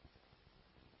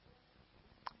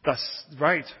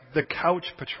 The couch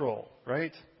patrol,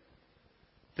 right?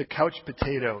 The couch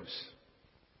potatoes.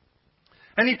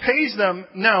 And he pays them.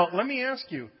 Now, let me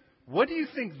ask you, what do you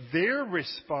think their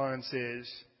response is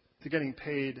to getting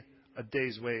paid a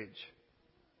day's wage?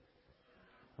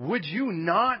 Would you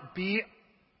not be,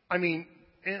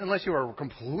 unless you are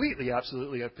completely,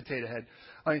 absolutely a potato head.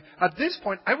 At this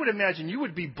point, I would imagine you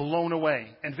would be blown away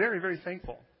and very, very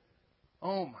thankful.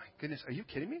 Oh my goodness, are you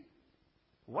kidding me?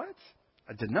 What?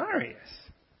 A denarius.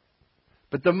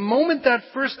 But the moment that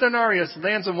first denarius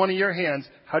lands in one of your hands,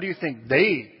 how do you think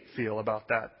they feel about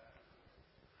that?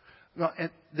 Well,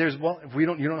 you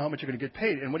don't know how much you're going to get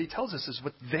paid. And what he tells us is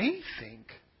what they think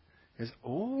is,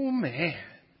 oh man,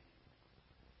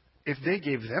 if they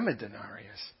gave them a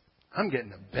denarius, I'm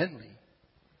getting a Bentley.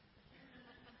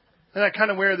 Isn't that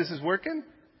kind of where this is working?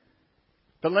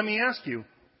 But let me ask you,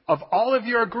 of all of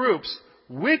your groups,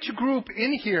 which group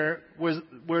in here is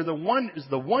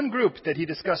the one group that he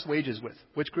discussed wages with?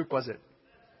 Which group was it?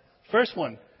 First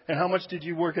one. And how much did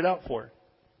you work it out for?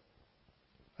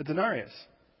 A denarius.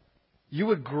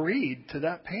 You agreed to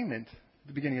that payment at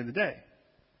the beginning of the day.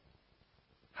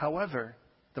 However,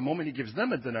 the moment he gives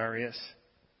them a denarius,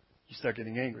 you start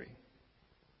getting angry.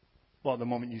 Well, the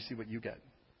moment you see what you get.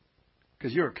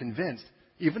 Because you're convinced,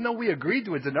 even though we agreed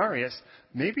to a denarius,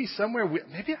 maybe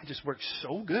I just worked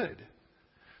so good.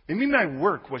 Maybe my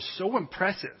work was so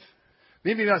impressive.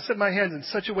 Maybe I set my hands in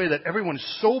such a way that everyone's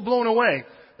so blown away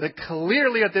that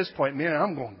clearly at this point, man,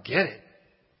 I'm going to get it.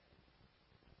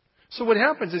 So what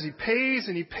happens is he pays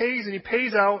and he pays and he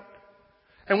pays out.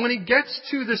 And when he gets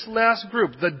to this last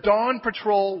group, the dawn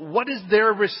patrol, what is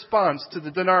their response to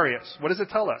the denarius? What does it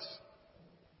tell us?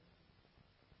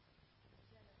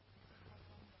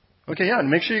 Okay, yeah, and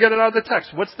make sure you get it out of the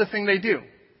text. What's the thing they do?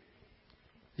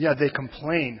 Yeah, they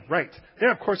complain. Right.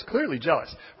 They're, of course, clearly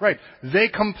jealous. Right. They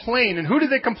complain. And who do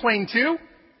they complain to?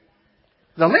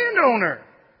 The landowner.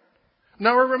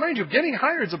 Now, I remind you, getting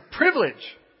hired is a privilege.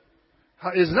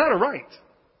 Is not a right.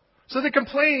 So they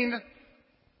complain.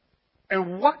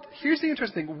 And here's the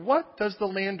interesting thing. What does the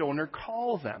landowner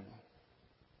call them?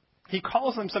 He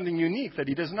calls them something unique that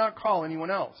he does not call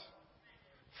anyone else.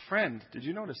 Friend. Did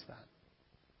you notice that?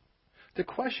 The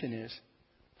question is,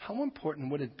 how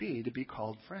important would it be to be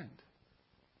called friend?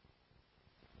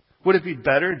 Would it be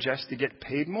better just to get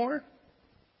paid more?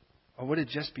 Or would it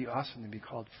just be awesome to be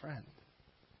called friend?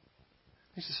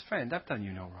 He says, friend, I've done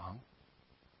you no wrong.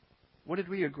 What did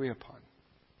we agree upon?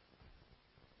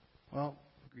 Well,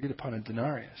 we agreed upon a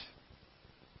denarius.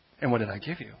 And what did I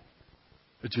give you?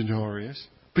 A denarius.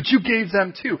 But you gave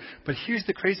them too. But here's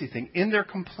the crazy thing. In their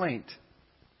complaint,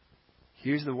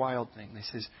 here's the wild thing. They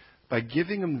says, by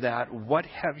giving them that, what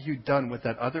have you done with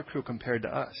that other crew compared to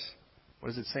us? What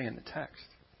does it say in the text?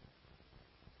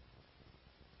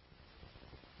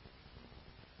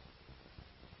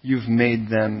 You've made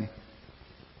them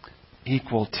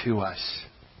equal to us.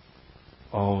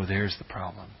 Oh, there's the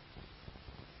problem.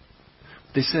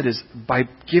 What they said is, by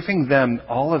giving them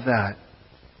all of that,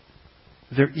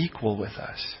 they're equal with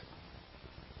us.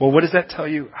 Well, what does that tell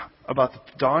you about the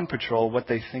Dawn Patrol, what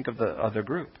they think of the other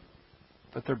group?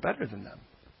 That they're better than them.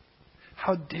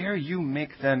 How dare you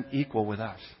make them equal with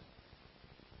us?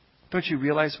 Don't you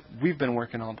realize we've been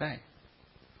working all day?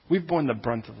 We've borne the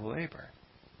brunt of the labor.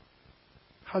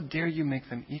 How dare you make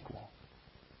them equal?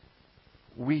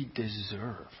 We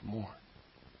deserve more.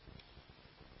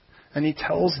 And he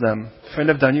tells them, friend,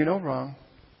 I've done you no wrong.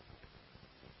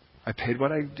 I paid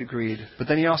what I agreed. But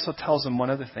then he also tells them one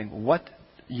other thing. What,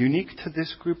 unique to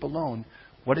this group alone,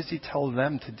 what does he tell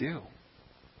them to do?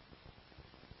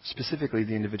 Specifically,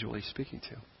 the individual he's speaking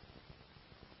to.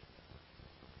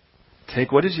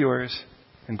 Take what is yours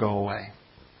and go away.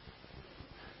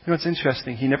 You know, it's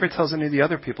interesting. He never tells any of the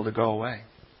other people to go away.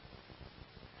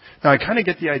 Now, I kind of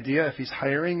get the idea if he's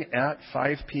hiring at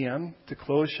 5 p.m. to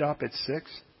close shop at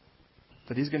 6,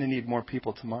 that he's going to need more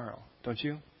people tomorrow, don't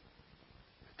you?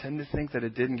 I tend to think that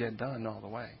it didn't get done all the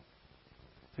way.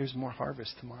 There's more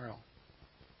harvest tomorrow.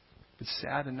 But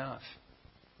sad enough,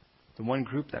 the one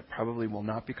group that probably will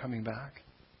not be coming back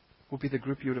will be the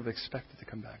group you would have expected to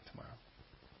come back tomorrow.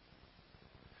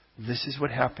 This is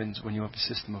what happens when you have a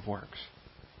system of works.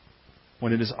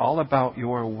 When it is all about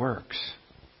your works,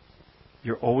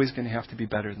 you're always going to have to be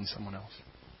better than someone else.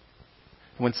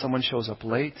 And when someone shows up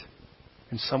late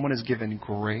and someone is given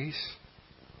grace,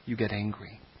 you get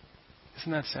angry.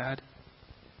 Isn't that sad?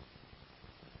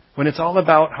 When it's all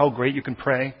about how great you can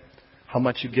pray, how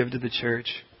much you give to the church,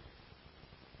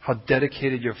 how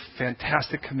dedicated your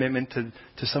fantastic commitment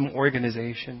to some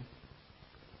organization,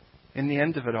 in the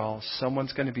end of it all,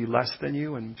 someone's going to be less than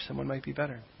you and someone might be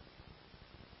better.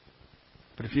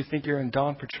 But if you think you're in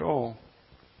dawn patrol,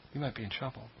 you might be in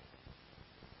trouble.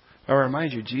 I'll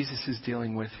remind you, Jesus is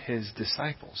dealing with his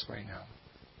disciples right now,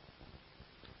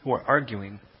 who are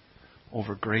arguing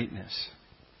over greatness.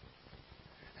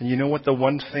 And you know what the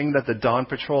one thing that the dawn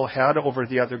patrol had over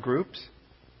the other groups?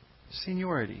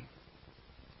 Seniority.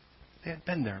 They had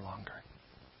been there longer.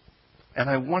 And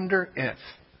I wonder if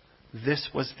this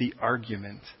was the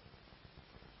argument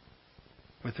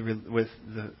with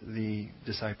the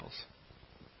disciples.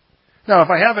 Now, if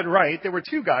I have it right, there were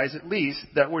 2 guys at least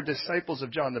that were disciples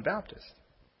of John the Baptist.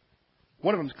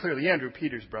 One of them is clearly Andrew,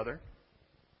 Peter's brother.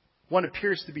 One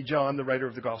appears to be John, the writer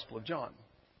of the Gospel of John.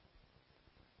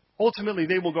 Ultimately,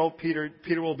 they will go, Peter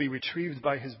will be retrieved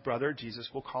by his brother. Jesus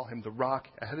will call him the rock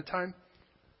ahead of time.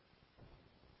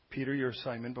 Peter, you're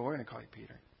Simon, but we're going to call you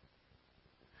Peter.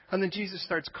 And then Jesus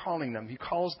starts calling them. He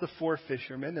calls the 4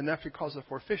 fishermen, and after he calls the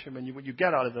 4 fishermen, what you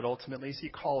get out of it ultimately is he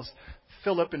calls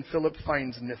Philip, and Philip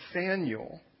finds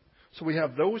Nathanael. So we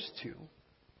have those 2.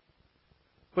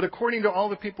 But according to all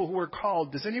the people who were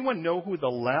called, does anyone know who the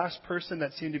last person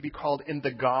that seemed to be called in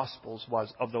the Gospels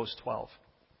was of those 12?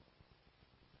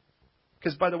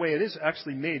 Because, by the way, it is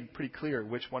actually made pretty clear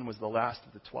which one was the last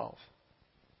of the 12.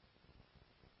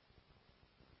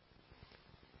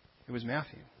 It was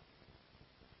Matthew.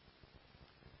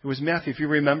 It was Matthew, if you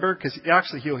remember, because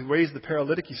actually he raised the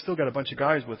paralytic. He's still got a bunch of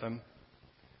guys with him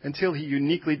until he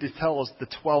uniquely tells the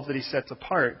 12 that he sets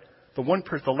apart. The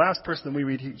last person that we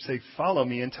read, he say, "Follow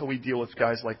me," until we deal with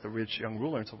guys like the rich young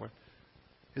ruler and so forth,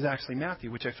 is actually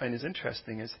Matthew, which I find is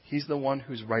interesting. Is he's the one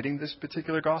who's writing this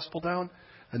particular gospel down,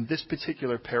 and this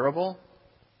particular parable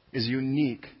is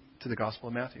unique to the Gospel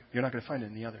of Matthew. You're not going to find it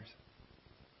in the others.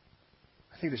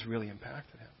 I think this really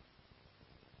impacted him,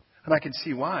 and I can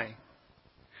see why.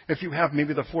 If you have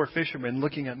maybe the 4 fishermen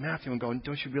looking at Matthew and going,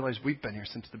 "Don't you realize we've been here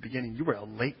since the beginning? You were a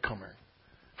latecomer.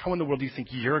 How in the world do you think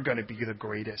you're going to be the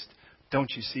greatest? Don't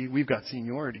you see? We've got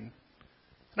seniority."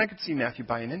 And I could see Matthew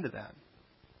buying into that.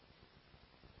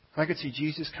 I could see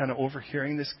Jesus kind of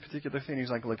overhearing this particular thing.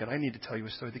 He's like, "Look, I need to tell you a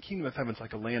story. The kingdom of heaven's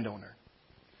like a landowner."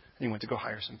 And he went to go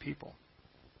hire some people.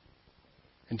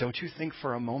 And don't you think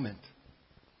for a moment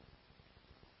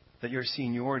that your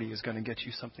seniority is going to get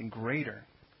you something greater.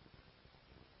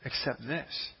 Except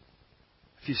this.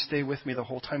 If you stay with me the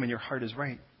whole time and your heart is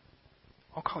right,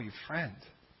 I'll call you friend.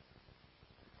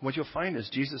 What you'll find is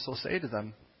Jesus will say to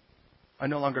them, "I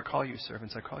no longer call you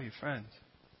servants, I call you friends."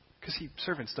 Because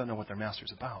servants don't know what their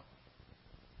master's about.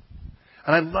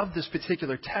 And I love this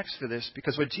particular text for this,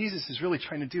 because what Jesus is really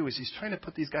trying to do is he's trying to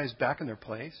put these guys back in their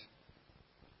place.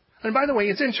 And by the way,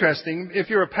 it's interesting, if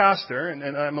you're a pastor, and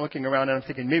I'm looking around and I'm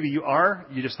thinking, maybe you are,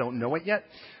 you just don't know it yet.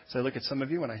 So I look at some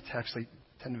of you and I actually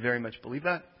tend to very much believe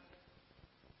that.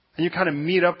 And you kind of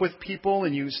meet up with people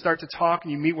and you start to talk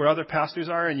and you meet where other pastors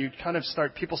are and you kind of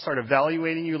people start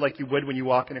evaluating you like you would when you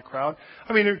walk in a crowd.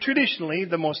 I mean, traditionally,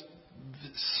 the most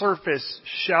surface,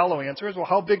 shallow answer is, well,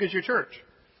 how big is your church?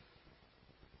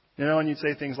 You know, and you'd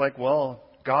say things like, well,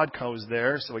 God goes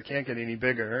there, so it can't get any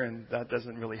bigger, and that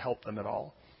doesn't really help them at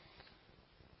all.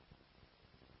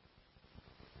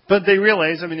 But they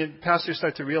realize, pastors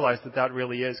start to realize that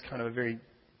really is kind of a very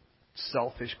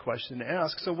selfish question to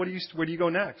ask. So where do you go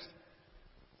next?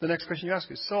 The next question you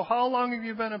ask is, so how long have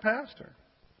you been a pastor?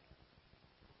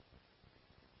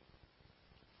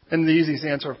 And the easiest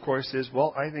answer, of course, is,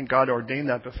 well, I think God ordained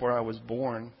that before I was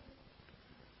born.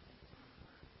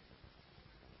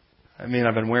 I've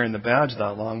been wearing the badge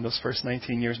that long. Those first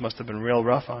 19 years must have been real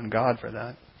rough on God for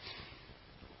that.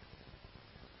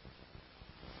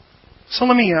 So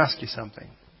let me ask you something.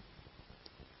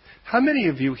 How many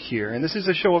of you here, and this is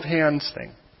a show of hands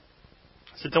thing,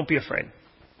 so don't be afraid.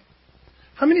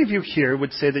 How many of you here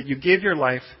would say that you gave your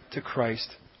life to Christ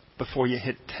before you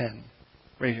hit 10?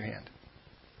 Raise your hand.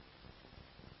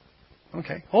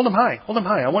 Okay. Hold them high. Hold them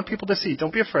high. I want people to see.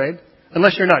 Don't be afraid.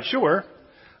 Unless you're not sure.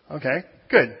 Okay.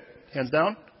 Good. Hands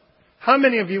down. How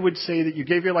many of you would say that you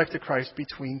gave your life to Christ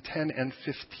between 10 and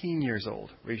 15 years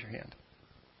old? Raise your hand.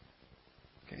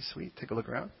 Okay, sweet. Take a look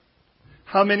around.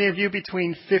 How many of you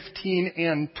between 15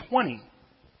 and 20?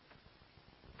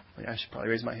 I should probably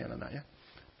raise my hand on that, yeah?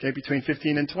 Okay, between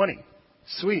 15 and 20.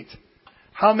 Sweet.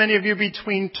 How many of you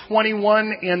between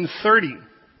 21 and 30?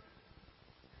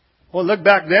 Well, look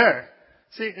back there.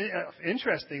 See,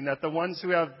 interesting that the ones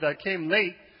that came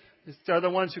late are the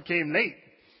ones who came late.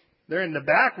 They're in the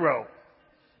back row.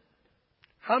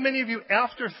 How many of you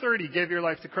after 30 gave your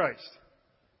life to Christ?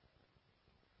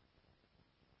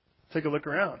 Take a look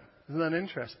around. Isn't that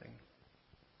interesting?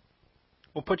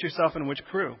 Well, put yourself in which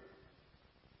crew?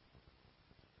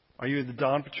 Are you the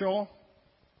dawn patrol?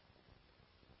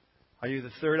 Are you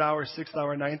the 3rd hour, 6th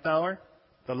hour, 9th hour?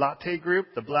 The latte group?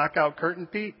 The blackout curtain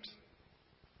peeps?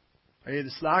 Are you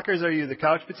the slackers? Are you the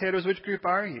couch potatoes? Which group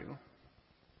are you?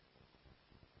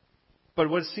 But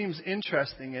what seems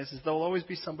interesting is there'll always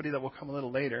be somebody that will come a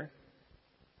little later.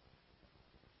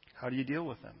 How do you deal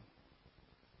with them?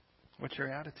 What's your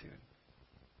attitude?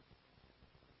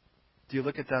 Do you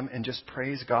look at them and just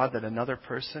praise God that another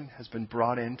person has been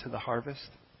brought into the harvest?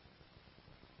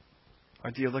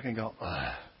 Or do you look and go,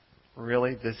 ugh,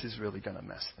 really? This is really going to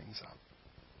mess things up.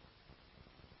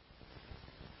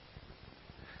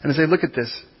 And as I look at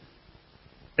this,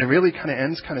 it really kind of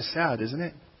ends kind of sad, isn't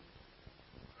it?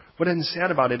 What ends sad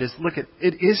about it is,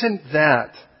 it isn't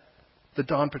that the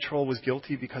Dawn Patrol was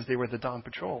guilty because they were the Dawn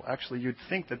Patrol. Actually, you'd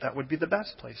think that would be the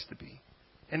best place to be.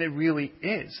 And it really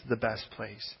is the best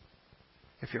place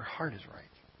if your heart is right.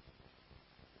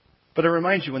 But it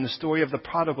reminds you, in the story of the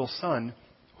prodigal son,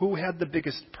 who had the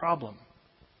biggest problem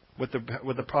with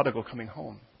the prodigal coming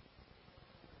home?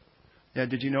 Yeah,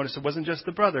 did you notice it wasn't just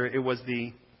the brother, it was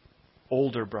the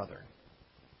older brother.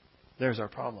 There's our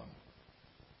problem.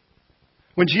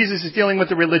 When Jesus is dealing with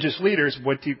the religious leaders,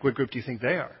 what group do you think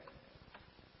they are?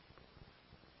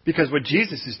 Because what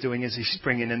Jesus is doing is he's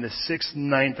bringing in the 6th,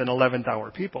 9th, and 11th hour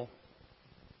people.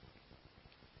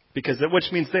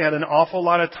 Which means they had an awful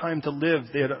lot of time to live.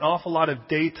 They had an awful lot of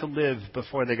day to live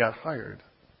before they got hired.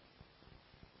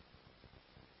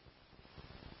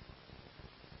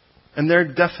 And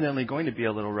they're definitely going to be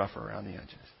a little rougher around the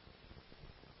edges.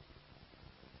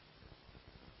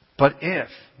 But if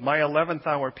my 11th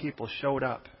hour people showed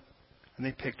up and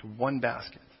they picked one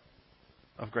basket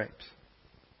of grapes,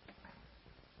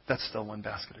 that's still one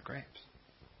basket of grapes.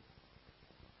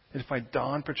 And if my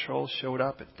dawn patrol showed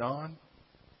up at dawn,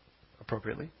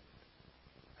 appropriately,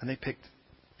 and they picked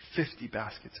 50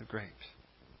 baskets of grapes,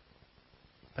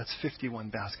 that's 51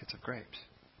 baskets of grapes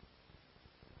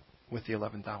with the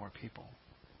 11th hour people.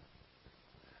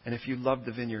 And if you love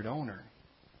the vineyard owner,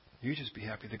 you just be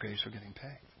happy the grapes are getting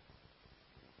picked.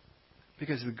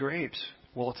 Because the grapes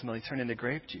will ultimately turn into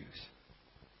grape juice.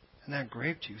 And that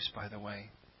grape juice, by the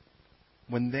way,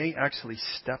 when they actually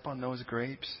step on those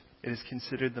grapes, it is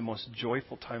considered the most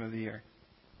joyful time of the year.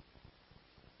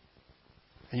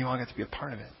 And you all get to be a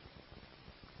part of it.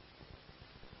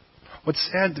 What's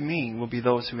sad to me will be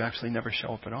those who actually never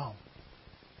show up at all.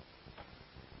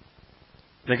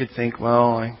 They could think,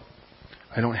 well,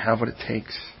 I don't have what it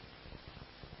takes.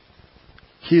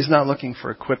 He's not looking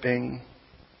for equipping,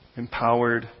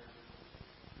 empowered,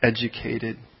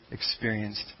 educated,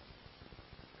 experienced.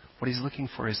 What he's looking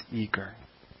for is eager.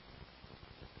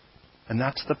 And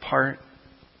that's the part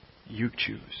you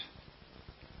choose.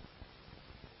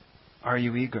 Are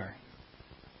you eager?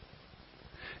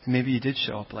 And maybe you did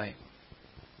show up late.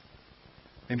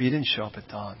 Maybe you didn't show up at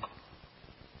dawn.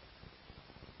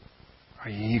 Are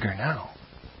you eager now?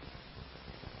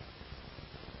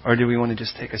 Or do we want to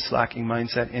just take a slacking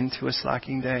mindset into a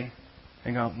slacking day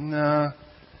and go, nah,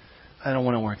 I don't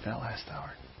want to work that last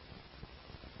hour.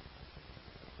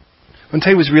 When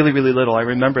Tay was really, really little, I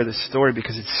remember this story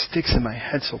because it sticks in my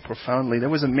head so profoundly. There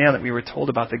was a man that we were told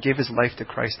about that gave his life to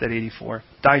Christ at 84,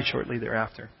 died shortly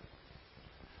thereafter.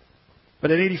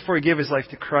 But at 84, he gave his life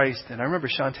to Christ, and I remember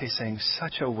Shante saying,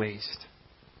 such a waste.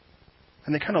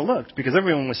 And they kind of looked, because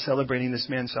everyone was celebrating this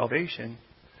man's salvation.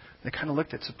 They kind of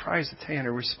looked at surprised at Tay, and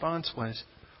her response was,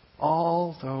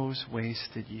 all those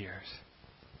wasted years.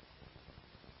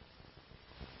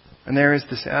 And there is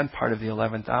the sad part of the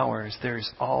 11th hour, is there is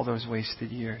all those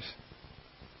wasted years.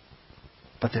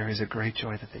 But there is a great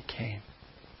joy that they came.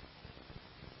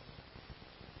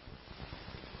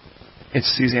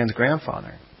 It's Suzanne's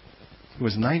grandfather, who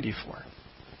was 94,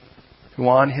 who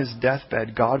on his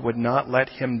deathbed, God would not let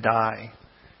him die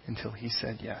until he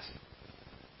said yes.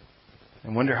 I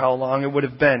wonder how long it would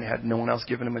have been had no one else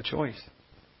given him a choice.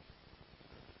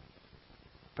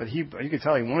 But you could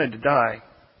tell he wanted to die.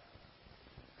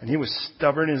 And he was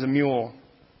stubborn as a mule.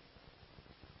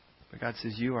 But God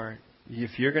says,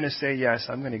 if you're going to say yes,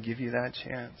 I'm going to give you that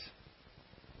chance.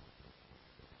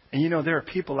 And there are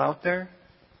people out there.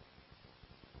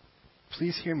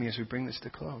 Please hear me as we bring this to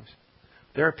close.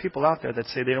 There are people out there that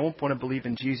say they don't want to believe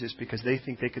in Jesus because they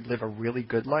think they could live a really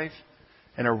good life,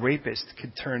 and a rapist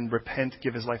could repent,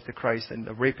 give his life to Christ, and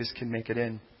the rapist can make it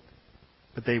in.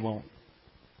 But they won't.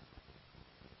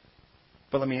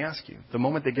 But let me ask you, the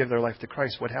moment they give their life to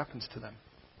Christ, what happens to them?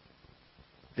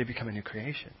 They become a new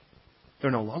creation.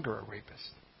 They're no longer a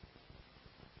rapist.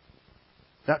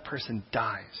 That person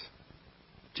dies.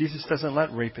 Jesus doesn't let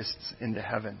rapists into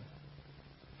heaven.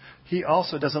 He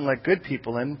also doesn't let good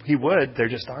people in. He would, there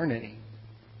just aren't any.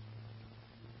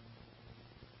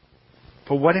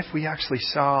 But what if we actually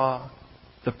saw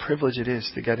the privilege it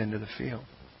is to get into the field?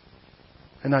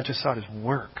 And not just saw it as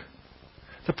work.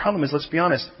 The problem is, let's be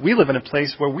honest, we live in a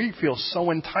place where we feel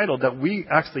so entitled that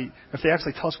if they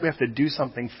actually tell us we have to do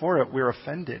something for it, we're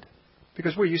offended.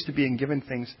 Because we're used to being given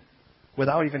things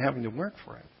without even having to work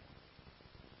for it.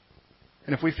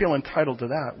 And if we feel entitled to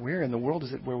that, where in the world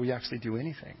is it where we actually do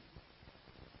anything?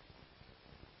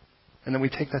 And then we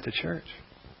take that to church.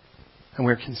 And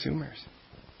we're consumers.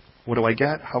 What do I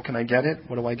get? How can I get it?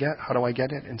 What do I get? How do I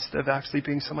get it? Instead of actually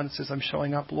being someone that says, I'm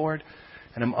showing up, Lord,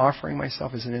 and I'm offering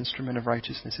myself as an instrument of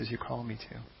righteousness as you call me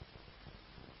to.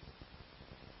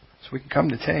 So we can come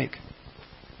to take.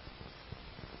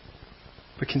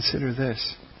 But consider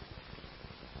this.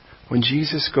 When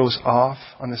Jesus goes off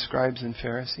on the scribes and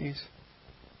Pharisees,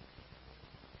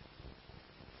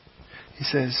 he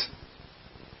says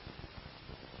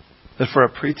that for a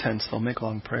pretense they'll make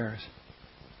long prayers.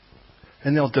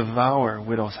 And they'll devour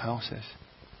widows' houses.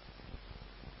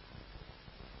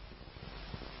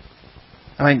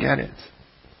 And I get it.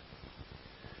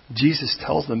 Jesus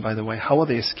tells them, by the way, how will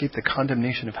they escape the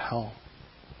condemnation of hell?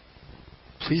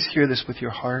 Please hear this with your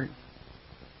heart.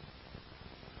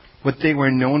 What they were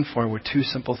known for were two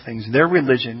simple things. Their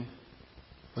religion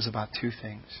was about two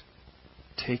things.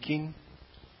 Taking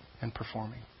and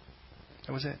performing.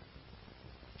 That was it.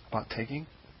 About taking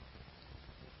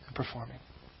and performing.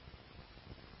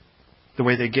 The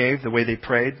way they gave, the way they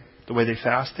prayed, the way they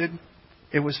fasted,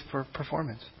 it was for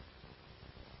performance.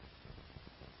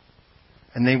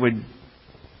 And they would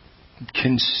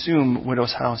consume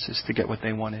widows' houses to get what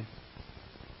they wanted.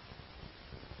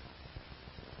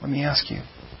 Let me ask you,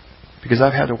 because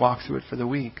I've had to walk through it for the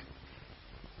week,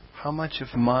 how much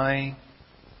of my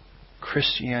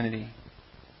Christianity,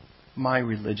 my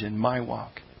religion, my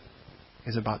walk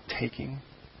is about taking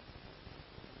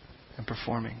and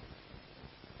performing?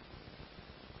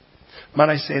 Might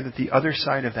I say that the other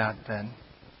side of that then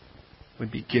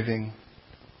would be giving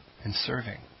and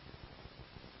serving.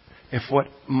 If what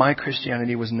my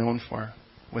Christianity was known for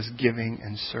was giving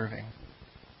and serving,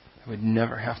 I would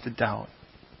never have to doubt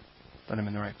that I'm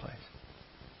in the right place.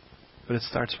 But it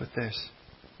starts with this.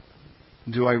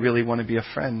 Do I really want to be a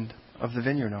friend of the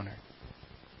vineyard owner?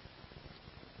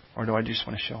 Or do I just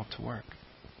want to show up to work?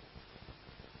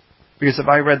 Because if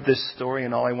I read this story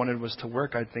and all I wanted was to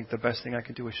work, I'd think the best thing I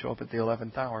could do is show up at the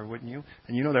 11th hour, wouldn't you?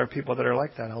 And there are people that are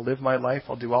like that. I'll live my life,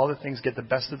 I'll do all the things, get the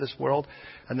best of this world,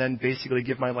 and then basically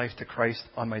give my life to Christ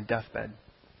on my deathbed.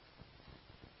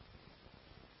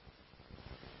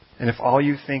 And if all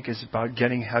you think is about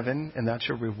getting heaven and that's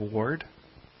your reward,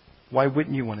 why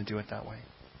wouldn't you want to do it that way?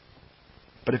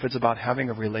 But if it's about having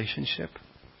a relationship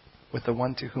with the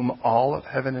one to whom all of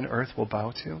heaven and earth will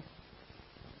bow to,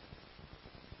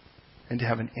 and to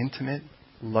have an intimate,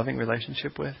 loving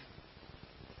relationship with,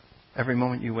 every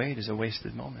moment you wait is a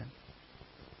wasted moment.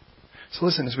 So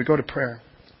listen, as we go to prayer,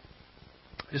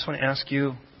 I just want to ask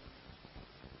you,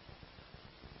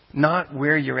 not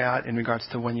where you're at in regards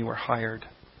to when you were hired,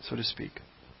 so to speak.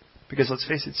 Because let's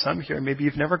face it, some here, maybe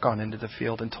you've never gone into the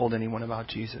field and told anyone about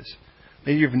Jesus.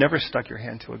 Maybe you've never stuck your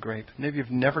hand to a grape. Maybe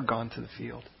you've never gone to the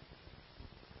field.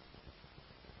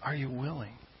 Are you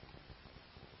willing?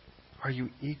 Are you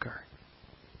eager?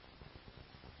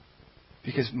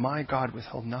 Because my God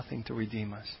withheld nothing to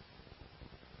redeem us.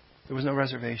 There was no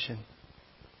reservation.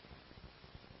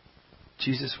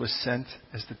 Jesus was sent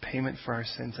as the payment for our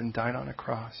sins and died on a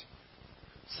cross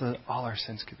so that all our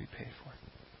sins could be paid for.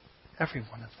 Every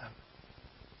one of them.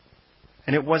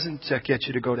 And it wasn't to get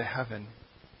you to go to heaven.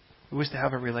 It was to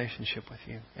have a relationship with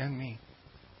you and me.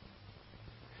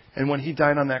 And when He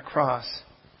died on that cross,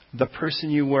 the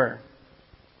person you were,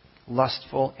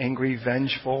 lustful, angry,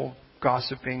 vengeful,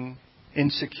 gossiping,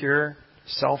 insecure,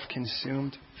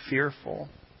 self-consumed, fearful,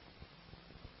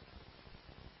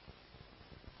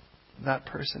 that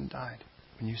person died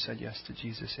when you said yes to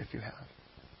Jesus, if you have.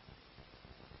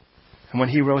 And when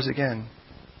He rose again,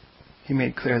 He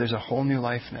made clear there's a whole new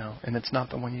life now, and it's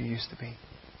not the one you used to be.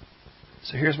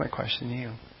 So here's my question to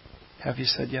you. Have you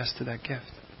said yes to that gift?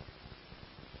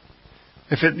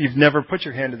 You've never put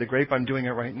your hand to the grape, I'm doing it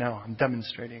right now. I'm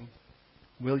demonstrating.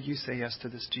 Will you say yes to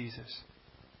this Jesus?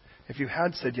 If you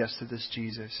had said yes to this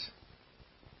Jesus,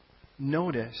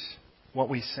 notice what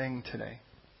we sang today.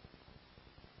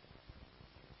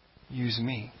 Use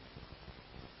me.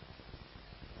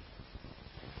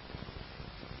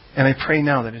 And I pray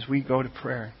now that as we go to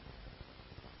prayer,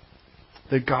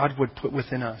 that God would put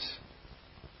within us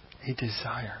a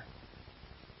desire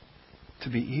to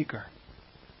be eager,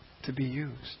 to be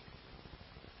used.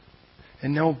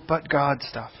 And no but God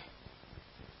stuff.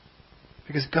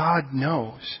 Because God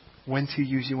knows when to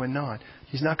use you and not.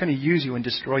 He's not going to use you and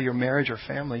destroy your marriage or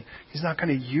family. He's not going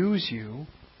to use you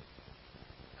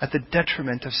at the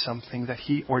detriment of something that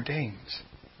He ordains.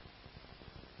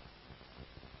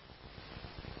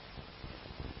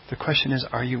 The question is,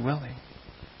 are you willing?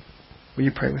 Will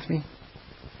you pray with me?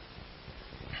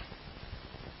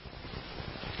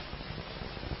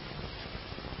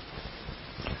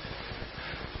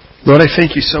 Lord, I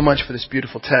thank you so much for this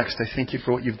beautiful text. I thank you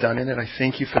for what you've done in it. I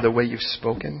thank you for the way you've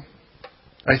spoken.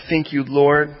 I thank you,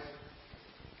 Lord,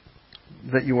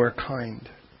 that you are kind.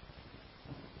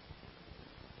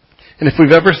 And if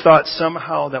we've ever thought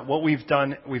somehow that what we've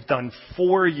done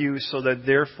for you so that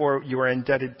therefore you are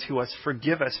indebted to us,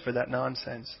 forgive us for that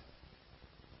nonsense.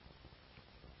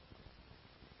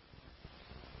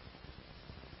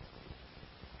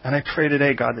 And I pray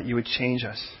today, God, that you would change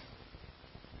us.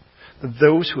 That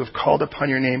those who have called upon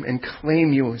your name and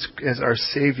claim you as our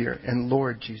Savior and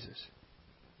Lord Jesus,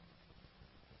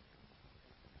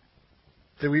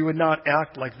 that we would not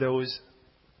act like those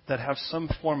that have some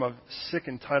form of sick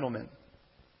entitlement,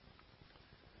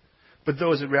 but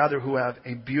those rather who have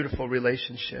a beautiful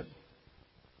relationship.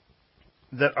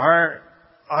 That our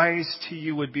eyes to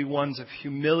you would be ones of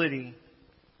humility,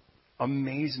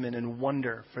 amazement, and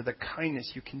wonder for the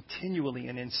kindness you continually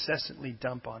and incessantly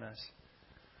dump on us.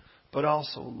 But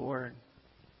also, Lord,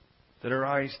 that our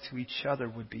eyes to each other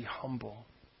would be humble,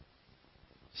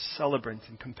 celebrant,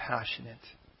 and compassionate.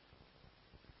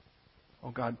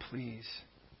 Oh God, please,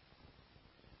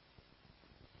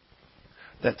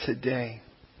 that today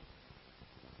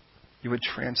you would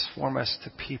transform us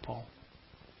to people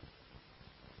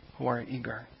who are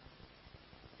eager.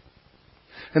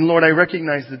 And Lord, I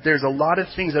recognize that there's a lot of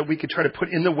things that we could try to put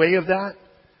in the way of that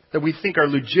we think are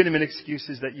legitimate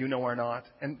excuses that you know are not.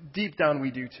 And deep down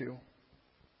we do too.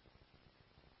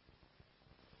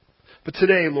 But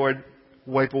today, Lord,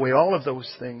 wipe away all of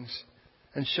those things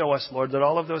and show us, Lord, that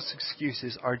all of those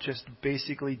excuses are just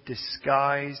basically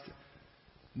disguised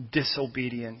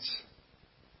disobedience.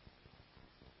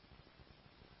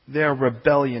 They're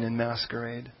rebellion in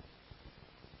masquerade.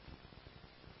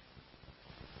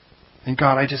 And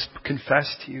God, I just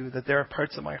confess to you that there are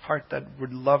parts of my heart that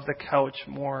would love the couch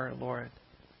more, Lord,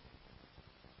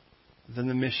 than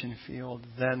the mission field,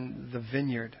 than the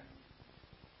vineyard.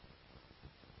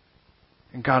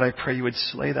 And God, I pray you would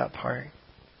slay that part.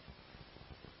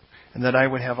 And that I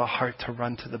would have a heart to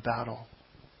run to the battle,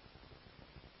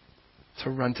 to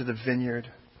run to the vineyard,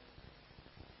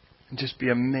 and just be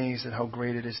amazed at how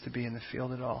great it is to be in the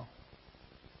field at all.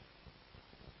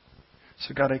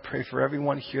 So God, I pray for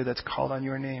everyone here that's called on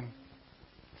your name,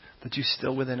 that you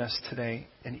still within us today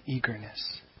an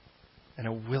eagerness and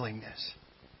a willingness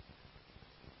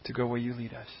to go where you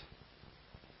lead us,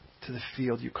 to the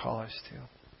field you call us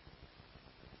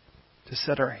to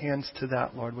set our hands to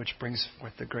that, Lord, which brings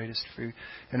forth the greatest fruit.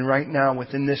 And right now,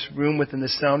 within this room, within the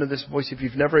sound of this voice, if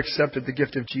you've never accepted the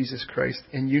gift of Jesus Christ,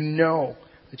 and you know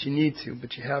that you need to,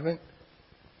 but you haven't,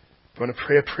 I want to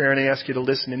pray a prayer and I ask you to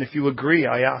listen. And if you agree,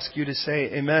 I ask you to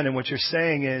say amen. And what you're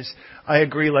saying is, I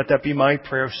agree, let that be my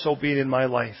prayer, so be it in my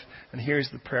life. And here's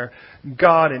the prayer.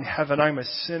 God in heaven, I'm a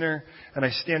sinner and I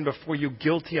stand before you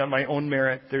guilty on my own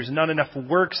merit. There's not enough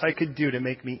works I could do to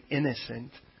make me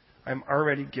innocent. I'm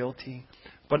already guilty.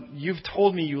 But you've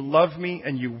told me you love me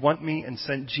and you want me and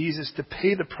sent Jesus to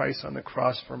pay the price on the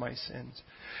cross for my sins.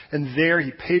 And there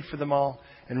He paid for them all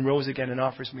and rose again and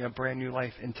offers me a brand new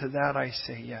life. And to that I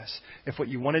say yes. If what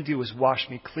you want to do is wash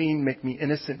me clean, make me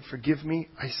innocent, forgive me,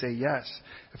 I say yes.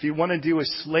 If you want to do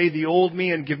is slay the old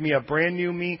me and give me a brand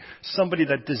new me, somebody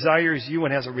that desires you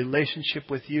and has a relationship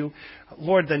with you,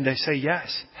 Lord, then they say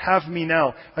yes. Have me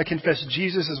now. I confess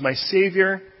Jesus as my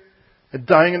Savior,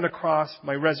 dying on the cross,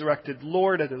 my resurrected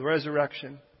Lord at the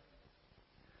resurrection.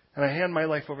 And I hand my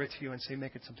life over to you and say,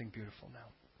 make it something beautiful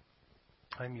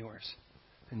now. I'm yours.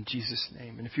 In Jesus'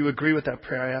 name. And if you agree with that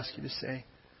prayer, I ask you to say,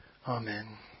 Amen.